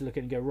 and you need to look at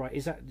it and go, right,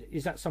 is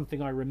that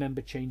something I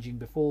remember changing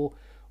before?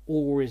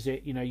 Or is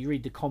it, you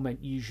read the comment,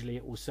 usually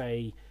it will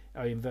say,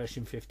 oh, in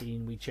version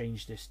 15 we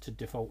changed this to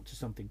default to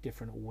something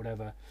different or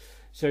whatever.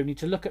 So you need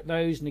to look at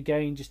those, and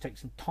again, just take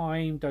some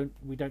time.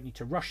 We don't need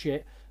to rush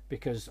it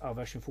because our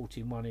version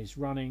 14.1 is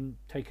running,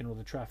 taking all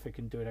the traffic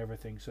and doing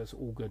everything, so it's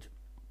all good.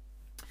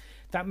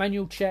 That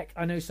manual check,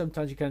 I know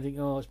sometimes you kind of think,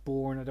 oh, it's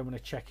boring, I don't want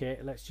to check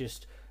it, let's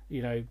just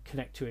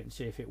connect to it and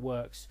see if it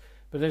works.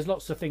 But there's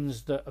lots of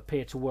things that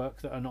appear to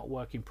work that are not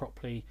working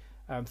properly.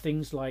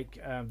 Things like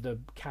the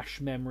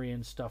cache memory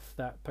and stuff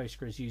that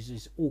Postgres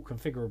uses, all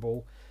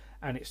configurable,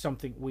 and it's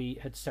something we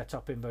had set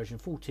up in version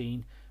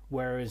 14,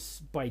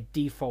 whereas by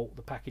default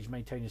the package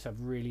maintainers have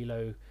really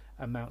low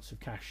amounts of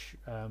cache,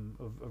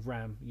 of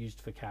RAM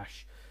used for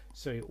cache,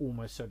 so you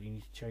almost certainly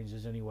need to change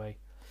those anyway.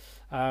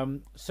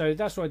 So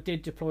that's what I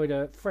did, deployed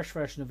a fresh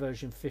version of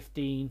version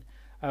 15.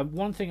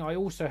 One thing I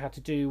also had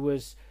to do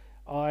was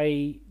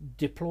I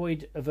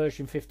deployed a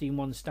version 15.1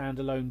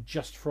 standalone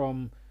just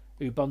from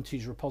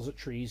Ubuntu's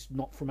repositories,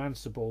 not from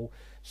Ansible,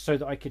 so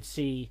that I could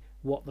see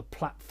what the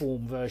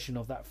platform version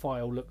of that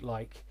file looked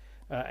like.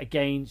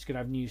 Again, it's going to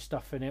have new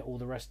stuff in it, all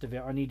the rest of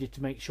it. I needed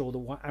to make sure that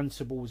what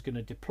Ansible was going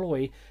to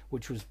deploy,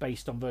 which was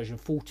based on version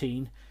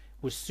 14,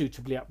 was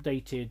suitably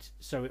updated,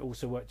 so it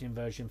also worked in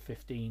version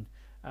 15.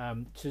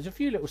 So there's a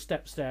few little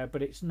steps there,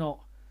 but it's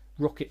not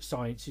rocket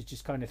science. It's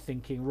just kind of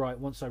thinking, right,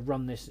 once I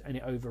run this and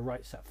it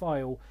overwrites that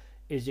file,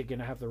 is it going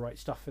to have the right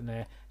stuff in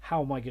there?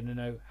 How am I going to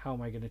know? How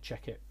am I going to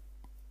check it?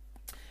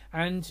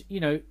 And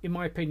in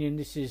my opinion,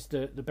 this is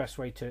the best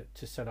way to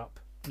set up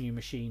new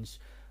machines.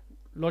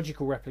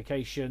 Logical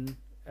replication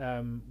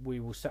we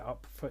will set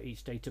up for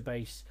each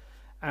database,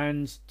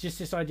 and just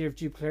this idea of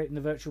duplicating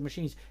the virtual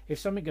machines. If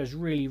something goes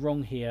really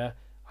wrong here,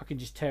 I can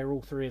just tear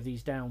all three of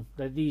these down.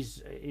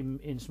 These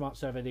in Smart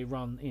Server, they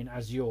run in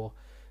Azure,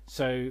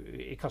 so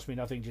it costs me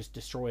nothing, just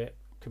destroy it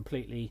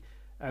completely.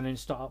 and then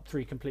start up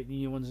 3 completely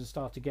new ones and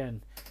start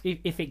again.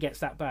 If it gets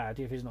that bad.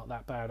 If it's not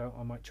that bad,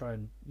 I might try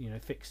and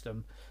fix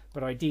them.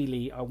 But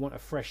ideally, I want a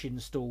fresh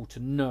install to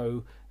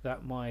know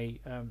that my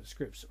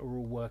scripts are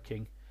all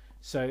working.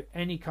 So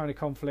any kind of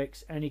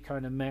conflicts, any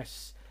kind of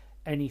mess,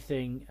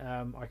 anything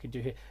I can do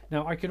here.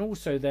 Now I can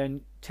also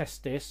then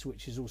test this,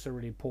 which is also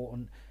really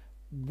important.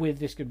 With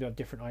this going to be on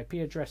different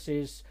IP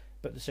addresses,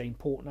 but the same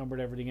port number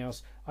and everything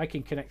else. I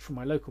can connect from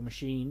my local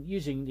machine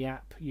using the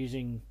app,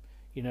 using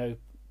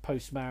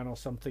Postman or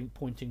something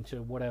pointing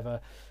to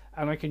whatever,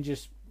 and I can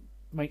just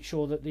make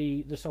sure that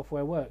the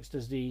software works.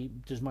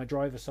 Does my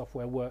driver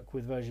software work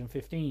with version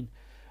 15?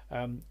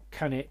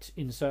 Can it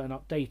insert an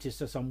update? Is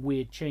there some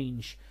weird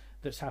change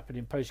that's happened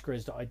in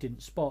Postgres that I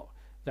didn't spot?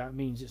 That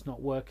means it's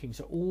not working.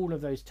 So all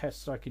of those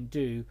tests I can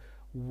do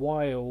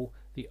while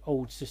the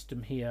old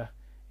system here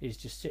is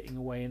just sitting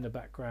away in the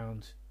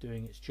background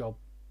doing its job.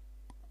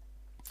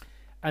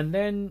 And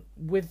then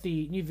with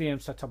the new VM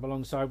setup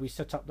alongside, we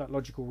set up that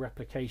logical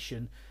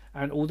replication,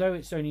 and although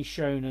it's only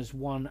shown as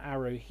one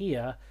arrow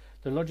here,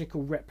 the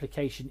logical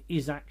replication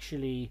is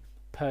actually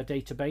per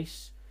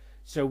database,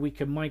 so we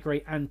can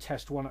migrate and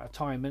test one at a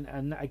time,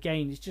 and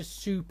again, it's just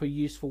super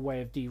useful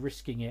way of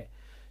de-risking it.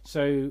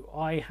 So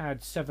I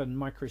had 7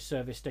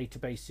 microservice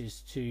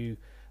databases to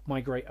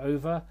migrate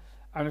over,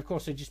 and of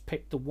course I just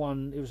picked the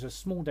one. It was a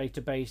small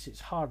database, it's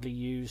hardly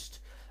used,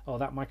 or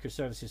that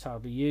microservice is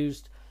hardly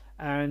used,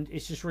 and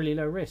it's just really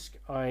low risk.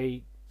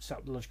 I set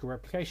up the logical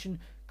replication,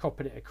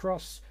 copied it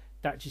across.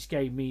 That just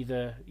gave me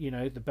the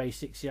the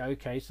basics. Yeah,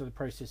 okay, so the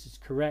process is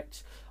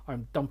correct.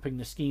 I'm dumping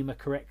the schema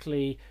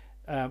correctly.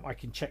 I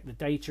can check the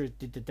data.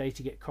 Did the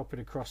data get copied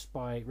across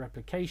by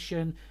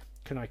replication?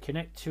 Can I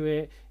connect to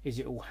it? Is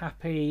it all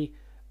happy?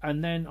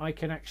 And then I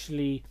can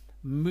actually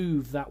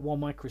move that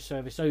one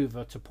microservice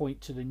over to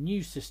point to the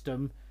new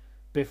system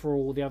before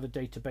all the other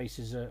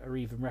databases are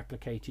even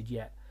replicated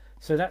yet.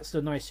 So that's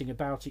the nice thing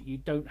about it. You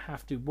don't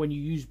have to, when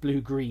you use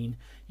blue-green,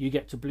 you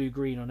get to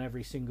blue-green on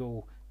every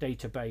single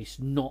database,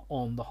 not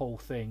on the whole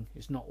thing.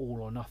 It's not all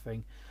or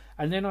nothing.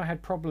 And then I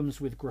had problems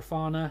with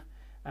Grafana,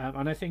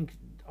 and I think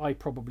I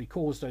probably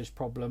caused those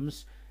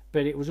problems,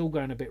 but it was all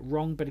going a bit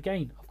wrong. But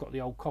again, I've got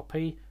the old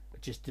copy. I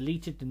just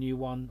deleted the new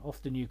one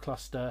off the new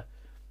cluster,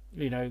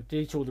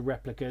 delete all the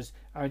replicas.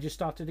 I just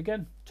started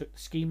again, took the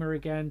schema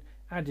again,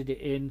 added it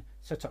in,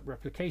 set up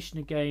replication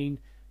again,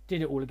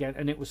 did it all again,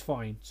 and it was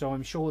fine. So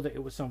I'm sure that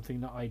it was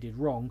something that I did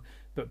wrong,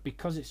 but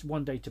because it's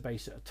one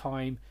database at a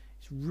time,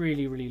 it's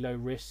really, really low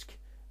risk.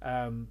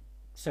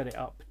 Set it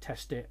up,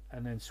 test it,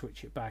 and then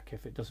switch it back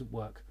if it doesn't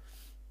work.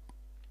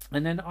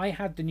 And then I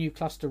had the new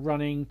cluster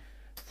running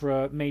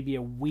for maybe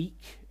a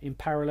week in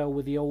parallel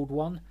with the old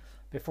one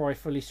before I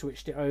fully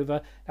switched it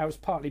over. That was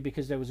partly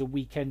because there was a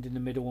weekend in the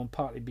middle, and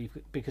partly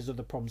because of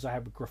the problems I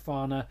had with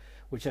Grafana,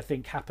 which I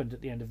think happened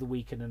at the end of the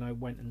week, and then I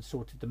went and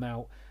sorted them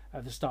out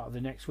at the start of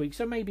the next week.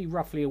 So maybe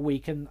roughly a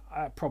week, and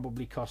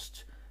probably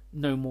cost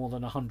no more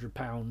than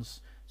 £100.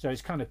 So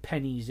it's kind of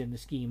pennies in the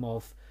scheme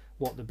of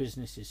what the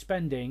business is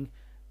spending,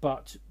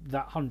 but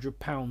that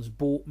 £100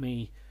 bought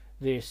me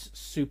this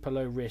super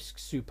low risk,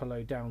 super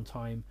low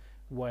downtime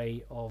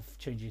way of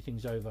changing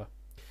things over.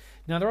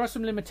 Now there are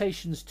some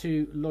limitations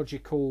to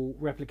logical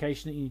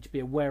replication that you need to be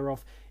aware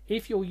of.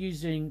 If you're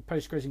using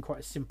Postgres in quite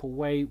a simple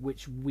way,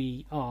 which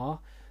we are,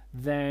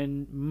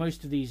 then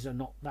most of these are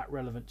not that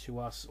relevant to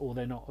us, or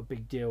they're not a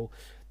big deal.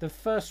 The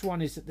first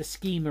one is that the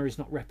schema is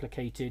not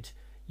replicated.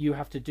 You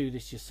have to do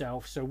this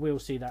yourself, so we'll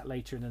see that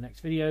later in the next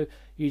video,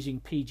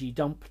 using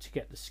pgdump to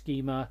get the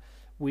schema.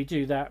 We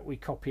do that, we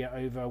copy it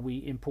over, we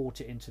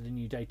import it into the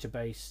new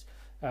database.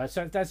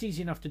 So that's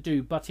easy enough to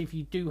do, but if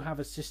you do have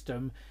a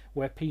system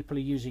where people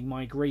are using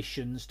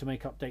migrations to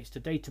make updates to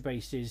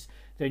databases,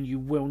 then you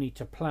will need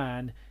to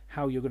plan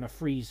how you're going to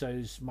freeze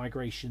those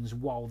migrations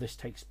while this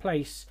takes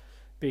place,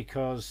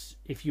 because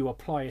if you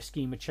apply a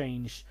schema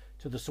change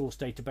to the source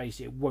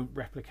database, it won't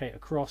replicate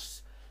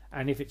across,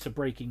 and if it's a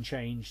breaking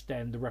change,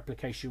 then the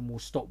replication will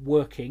stop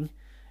working.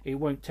 It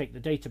won't take the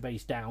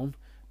database down,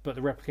 but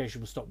the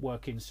replication will stop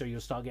working, so you'll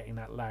start getting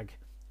that lag,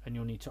 and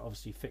you'll need to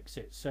obviously fix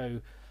it. So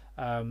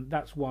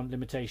that's one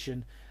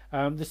limitation.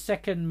 The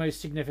second most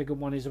significant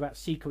one is about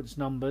sequence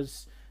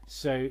numbers.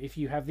 So if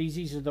you have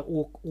these are the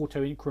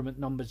auto increment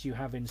numbers you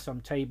have in some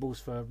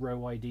tables for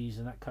row IDs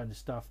and that kind of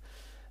stuff.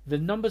 The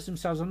numbers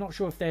themselves, I'm not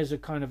sure if there's a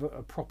kind of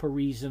a proper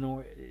reason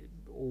or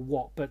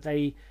what, but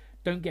they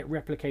don't get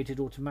replicated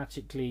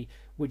automatically,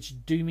 which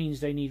means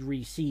they need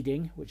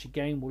reseeding, which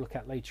again we'll look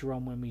at later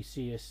on when we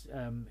see us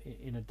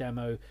in a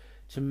demo,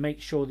 to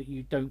make sure that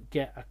you don't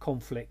get a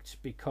conflict,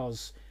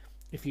 because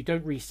if you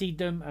don't reseed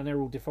them and they're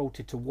all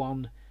defaulted to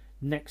 1,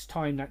 next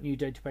time that new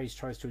database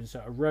tries to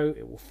insert a row,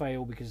 it will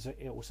fail, because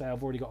it will say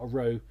I've already got a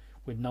row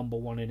with number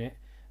 1 in it.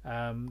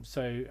 And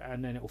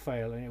then it will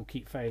fail, and it will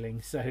keep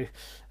failing. So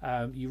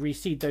you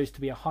reseed those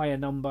to be a higher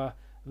number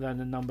than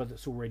the number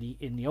that's already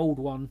in the old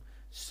one,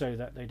 so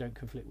that they don't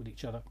conflict with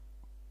each other.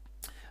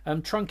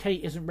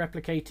 Truncate isn't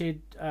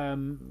replicated.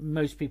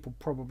 Most people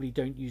probably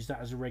don't use that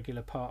as a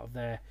regular part of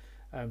their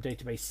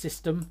database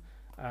system.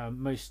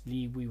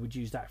 Mostly we would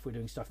use that if we're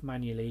doing stuff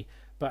manually,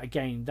 but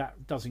again,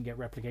 that doesn't get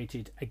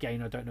replicated.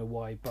 Again, I don't know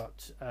why,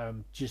 but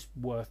just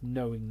worth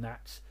knowing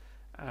that.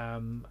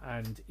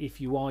 And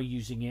if you are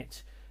using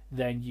it,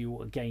 then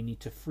you again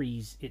need to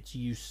freeze its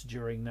use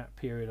during that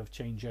period of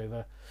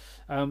changeover.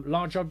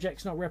 Large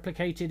objects not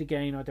replicated,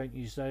 again, I don't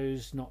use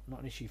those, not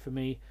an issue for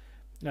me.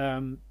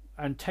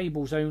 And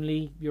tables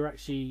only, you're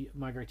actually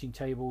migrating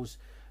tables,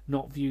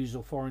 not views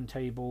or foreign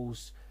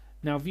tables.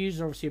 Now views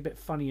are obviously a bit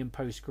funny in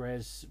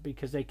Postgres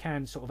because they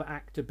can sort of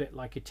act a bit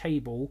like a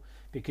table,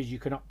 because you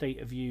can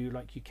update a view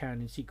like you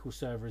can in SQL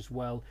Server as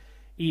well,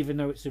 even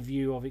though it's a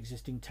view of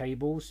existing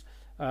tables.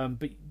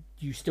 But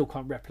you still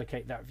can't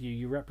replicate that view.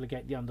 You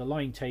replicate the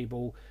underlying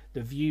table,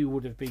 the view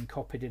would have been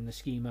copied in the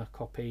schema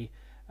copy,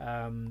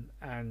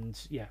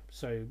 and yeah,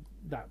 so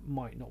that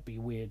might not be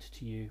weird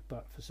to you,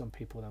 but for some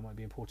people that might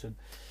be important.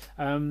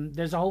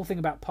 There's a whole thing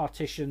about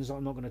partitions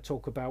I'm not going to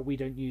talk about. We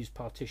don't use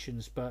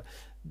partitions, but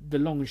the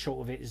long and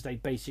short of it is they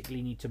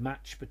basically need to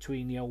match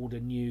between the old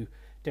and new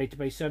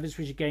database servers,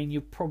 which again you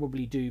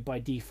probably do by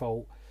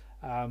default.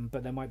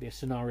 But there might be a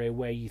scenario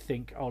where you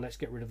think, oh, let's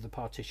get rid of the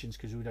partitions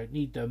because we don't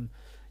need them.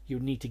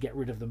 You'll need to get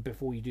rid of them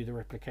before you do the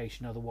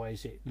replication,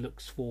 otherwise it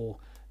looks for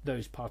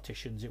those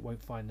partitions, it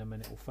won't find them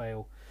and it will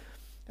fail.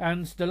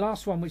 And the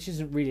last one, which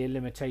isn't really a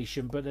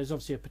limitation, but there's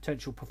obviously a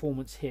potential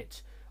performance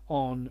hit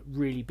on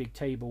really big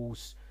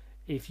tables.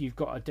 If you've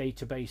got a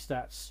database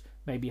that's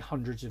maybe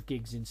hundreds of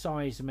gigs in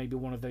size, and maybe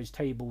one of those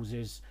tables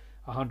is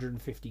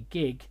 150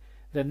 gig,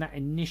 then that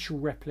initial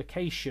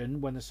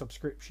replication, when the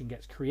subscription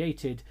gets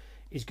created,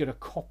 is going to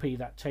copy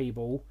that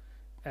table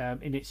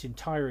in its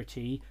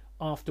entirety,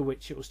 after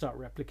which it will start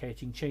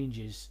replicating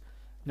changes.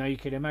 Now you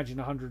can imagine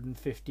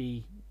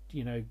 150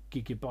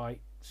 gigabyte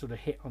sort of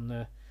hit on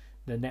the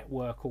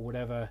network or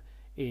whatever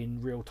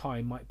in real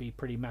time might be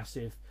pretty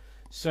massive.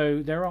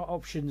 So there are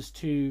options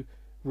to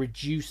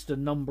reduce the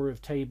number of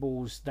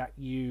tables that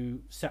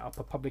you set up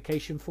a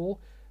publication for,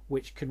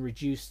 which can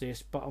reduce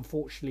this, but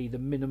unfortunately the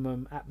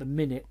minimum at the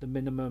minute, the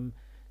minimum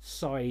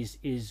size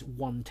is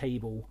one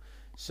table.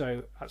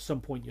 So at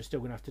some point you're still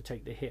going to have to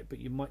take the hit, but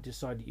you might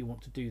decide that you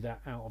want to do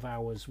that out of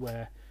hours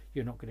where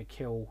you're not going to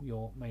kill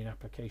your main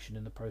application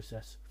in the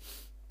process.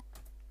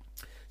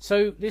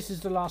 So this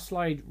is the last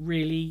slide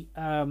really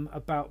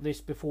about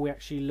this before we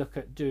actually look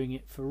at doing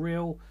it for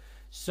real.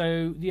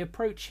 So the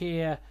approach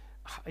here,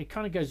 it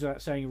kind of goes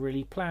without saying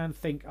really, plan,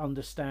 think,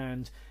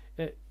 understand.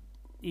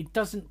 It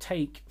doesn't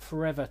take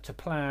forever to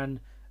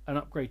plan an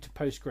upgrade to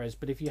Postgres,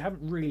 but if you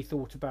haven't really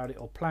thought about it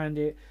or planned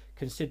it,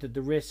 considered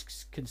the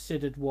risks,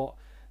 considered what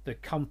the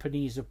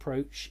company's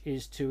approach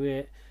is to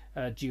it,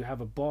 do you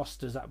have a boss?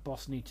 Does that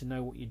boss need to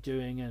know what you're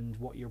doing and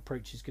what your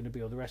approach is going to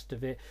be, or the rest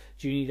of it?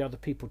 Do you need other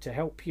people to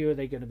help you? Are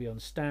they going to be on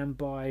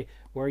standby?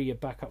 Where are your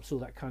backups? All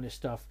that kind of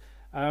stuff.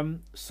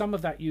 Some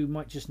of that you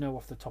might just know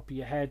off the top of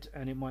your head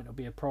and it might not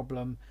be a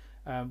problem.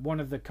 One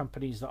of the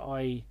companies that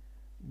I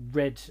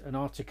read an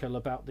article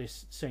about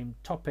this same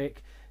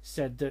topic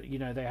said that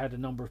they had a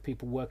number of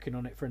people working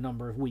on it for a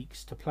number of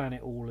weeks to plan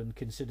it all and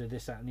consider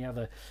this, that and the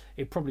other.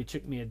 It probably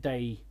took me a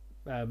day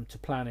to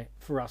plan it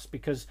for us,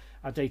 because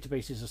our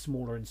databases are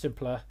smaller and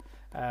simpler,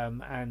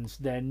 and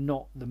they're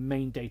not the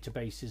main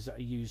databases that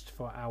are used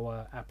for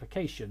our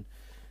application,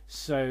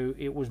 so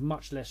it was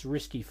much less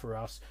risky for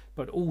us,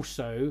 but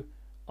also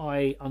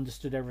I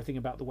understood everything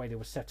about the way they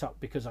were set up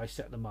because I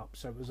set them up,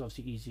 so it was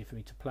obviously easier for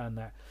me to plan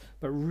that.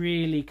 But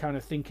really kind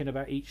of thinking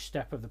about each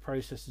step of the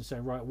process and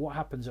saying, right, what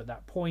happens at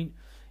that point?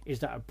 Is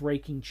that a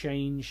breaking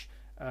change?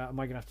 Am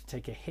I going to have to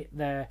take a hit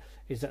there?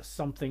 Is that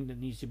something that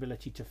needs the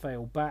ability to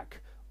fail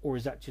back, or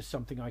is that just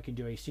something I can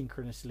do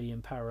asynchronously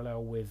in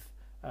parallel with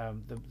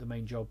the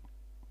main job?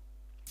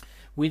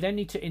 We then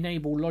need to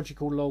enable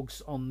logical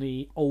logs on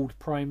the old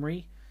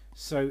primary.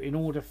 So in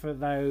order for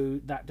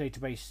that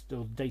database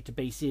or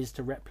databases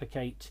to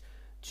replicate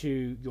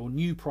to your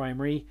new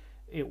primary,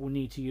 it will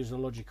need to use a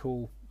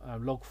logical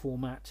log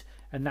format,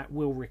 and that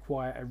will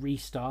require a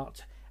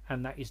restart,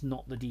 and that is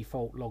not the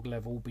default log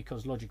level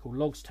because logical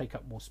logs take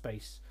up more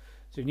space.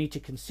 So you need to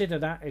consider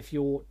that. If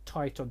you're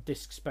tight on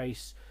disk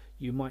space,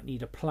 you might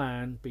need a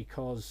plan,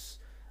 because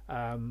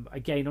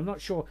again, I'm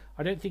not sure,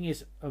 I don't think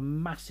it's a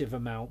massive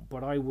amount,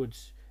 but I would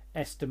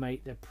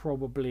estimate that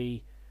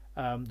probably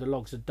the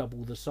logs are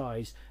double the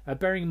size.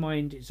 Bearing in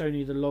mind it's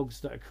only the logs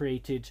that are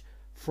created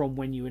from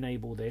when you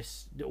enable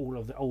this. All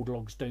of the old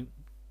logs don't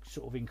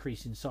sort of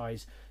increase in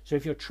size, so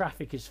if your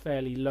traffic is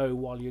fairly low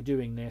while you're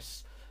doing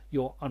this,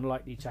 you're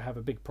unlikely to have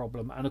a big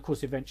problem. And of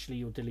course eventually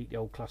you'll delete the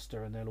old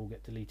cluster and they'll all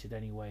get deleted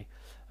anyway,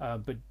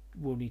 but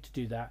we'll need to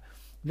do that.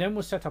 Then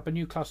we'll set up a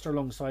new cluster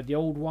alongside the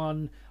old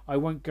one. I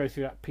won't go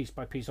through that piece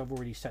by piece, I've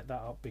already set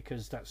that up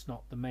because that's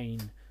not the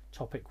main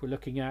topic we're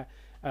looking at.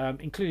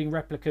 Including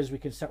replicas, we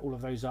can set all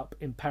of those up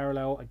in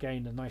parallel.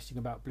 Again, the nice thing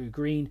about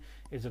blue-green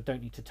is I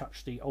don't need to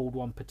touch the old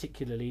one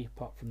particularly,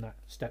 apart from that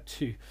step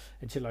 2,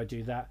 until I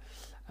do that.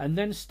 And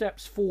then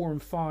steps 4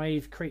 and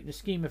 5, creating a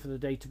schema for the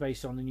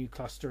database on the new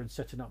cluster and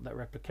setting up that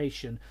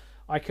replication.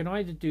 I can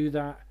either do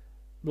that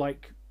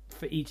like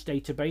for each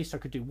database. I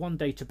could do one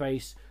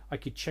database, I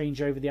could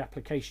change over the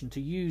application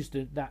to use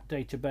that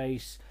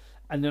database,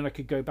 and then I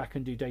could go back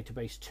and do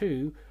database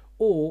 2,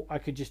 or I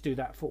could just do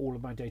that for all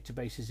of my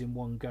databases in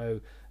one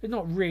go. There's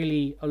not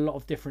really a lot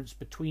of difference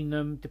between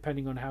them,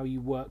 depending on how you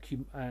work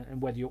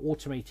and whether you're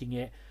automating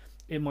it.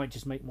 It might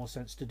just make more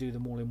sense to do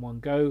them all in one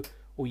go,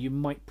 or you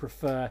might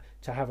prefer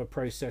to have a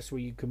process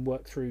where you can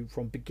work through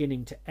from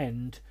beginning to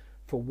end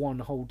for one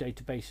whole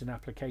database and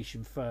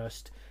application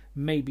first,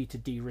 maybe to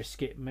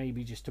de-risk it,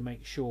 maybe just to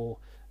make sure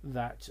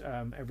that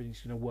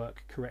everything's going to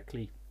work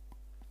correctly.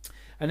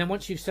 And then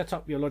once you've set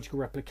up your logical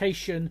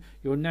replication,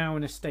 you're now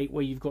in a state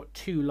where you've got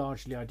two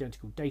largely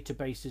identical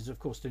databases. Of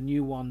course, the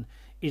new one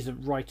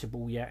isn't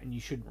writable yet, and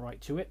you shouldn't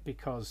write to it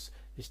because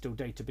there's still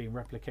data being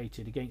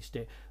replicated against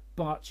it.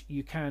 But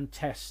you can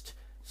test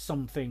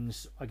some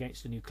things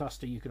against the new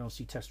cluster. You can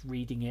obviously test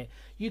reading it.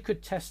 You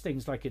could test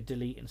things like a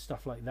delete and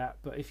stuff like that.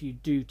 But if you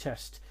do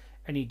test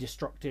any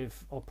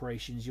destructive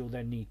operations, you'll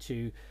then need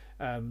to,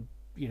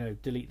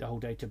 delete the whole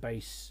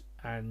database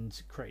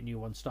and create a new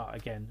one, start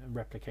again and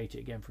replicate it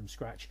again from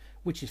scratch,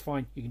 which is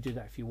fine. You can do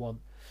that if you want.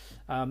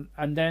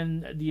 And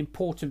then the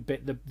important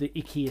bit, the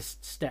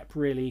ickiest step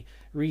really,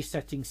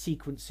 resetting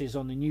sequences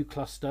on the new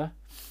cluster.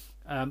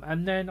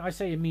 And then I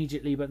say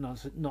immediately, but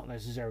not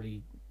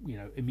necessarily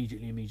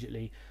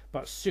immediately,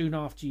 but soon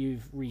after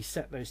you've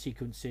reset those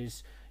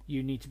sequences,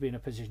 you need to be in a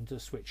position to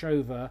switch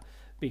over,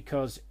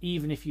 because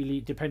even if you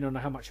leave, depending on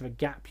how much of a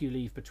gap you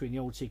leave between the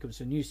old sequence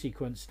and new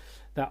sequence,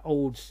 that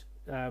old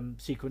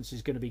sequence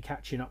is going to be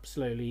catching up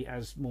slowly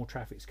as more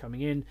traffic's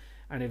coming in,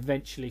 and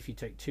eventually if you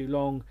take too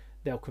long,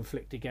 they'll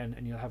conflict again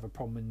and you'll have a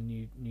problem in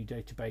the new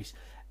database.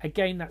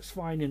 Again, that's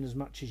fine in as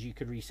much as you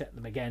could reset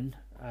them again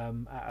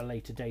at a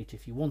later date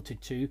if you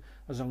wanted to,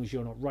 as long as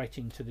you're not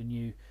writing to the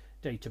new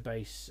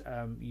database,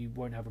 you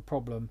won't have a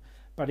problem.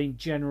 But in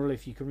general,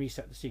 if you can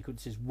reset the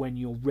sequences when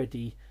you're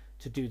ready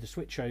to do the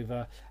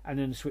switchover, and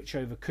then the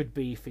switchover could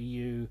be for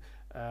you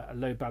a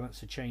load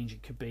balancer change,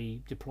 it could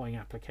be deploying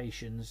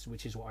applications,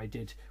 which is what I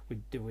did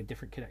with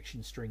different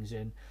connection strings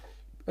in.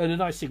 And the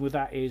nice thing with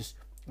that is,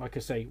 like I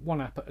say,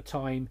 one app at a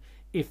time.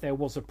 If there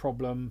was a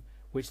problem,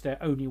 which there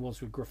only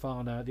was with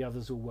Grafana, the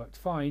others all worked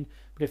fine,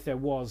 but if there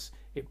was,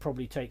 it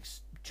probably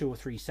takes 2 or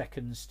 3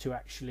 seconds to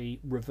actually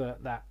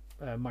revert that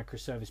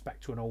microservice back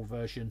to an old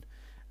version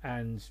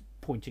and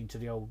pointing to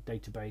the old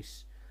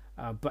database.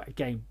 But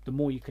again, the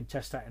more you can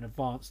test that in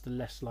advance, the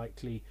less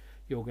likely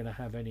you're going to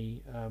have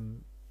any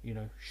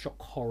shock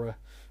horror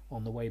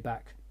on the way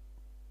back.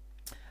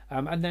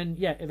 And then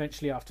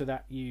eventually after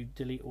that you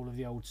delete all of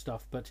the old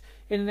stuff. But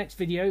in the next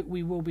video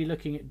we will be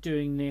looking at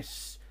doing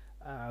this,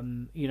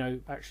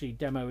 actually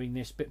demoing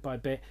this bit by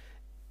bit.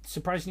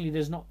 Surprisingly,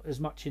 there's not as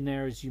much in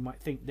there as you might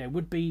think there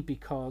would be,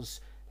 because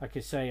like I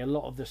say, a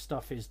lot of the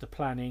stuff is the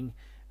planning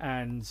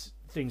and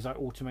things like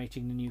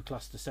automating the new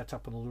cluster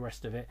setup and all the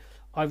rest of it.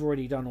 I've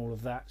already done all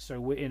of that, so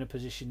we're in a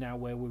position now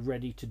where we're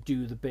ready to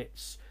do the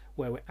bits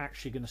where we're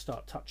actually going to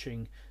start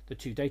touching the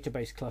 2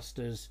 database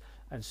clusters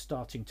and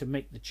starting to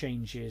make the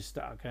changes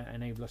that are going to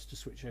enable us to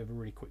switch over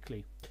really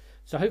quickly.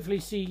 So hopefully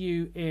see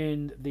you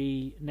in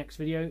the next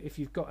video. If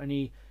you've got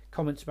any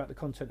comments about the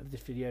content of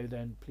this video,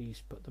 then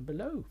please put them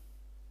below.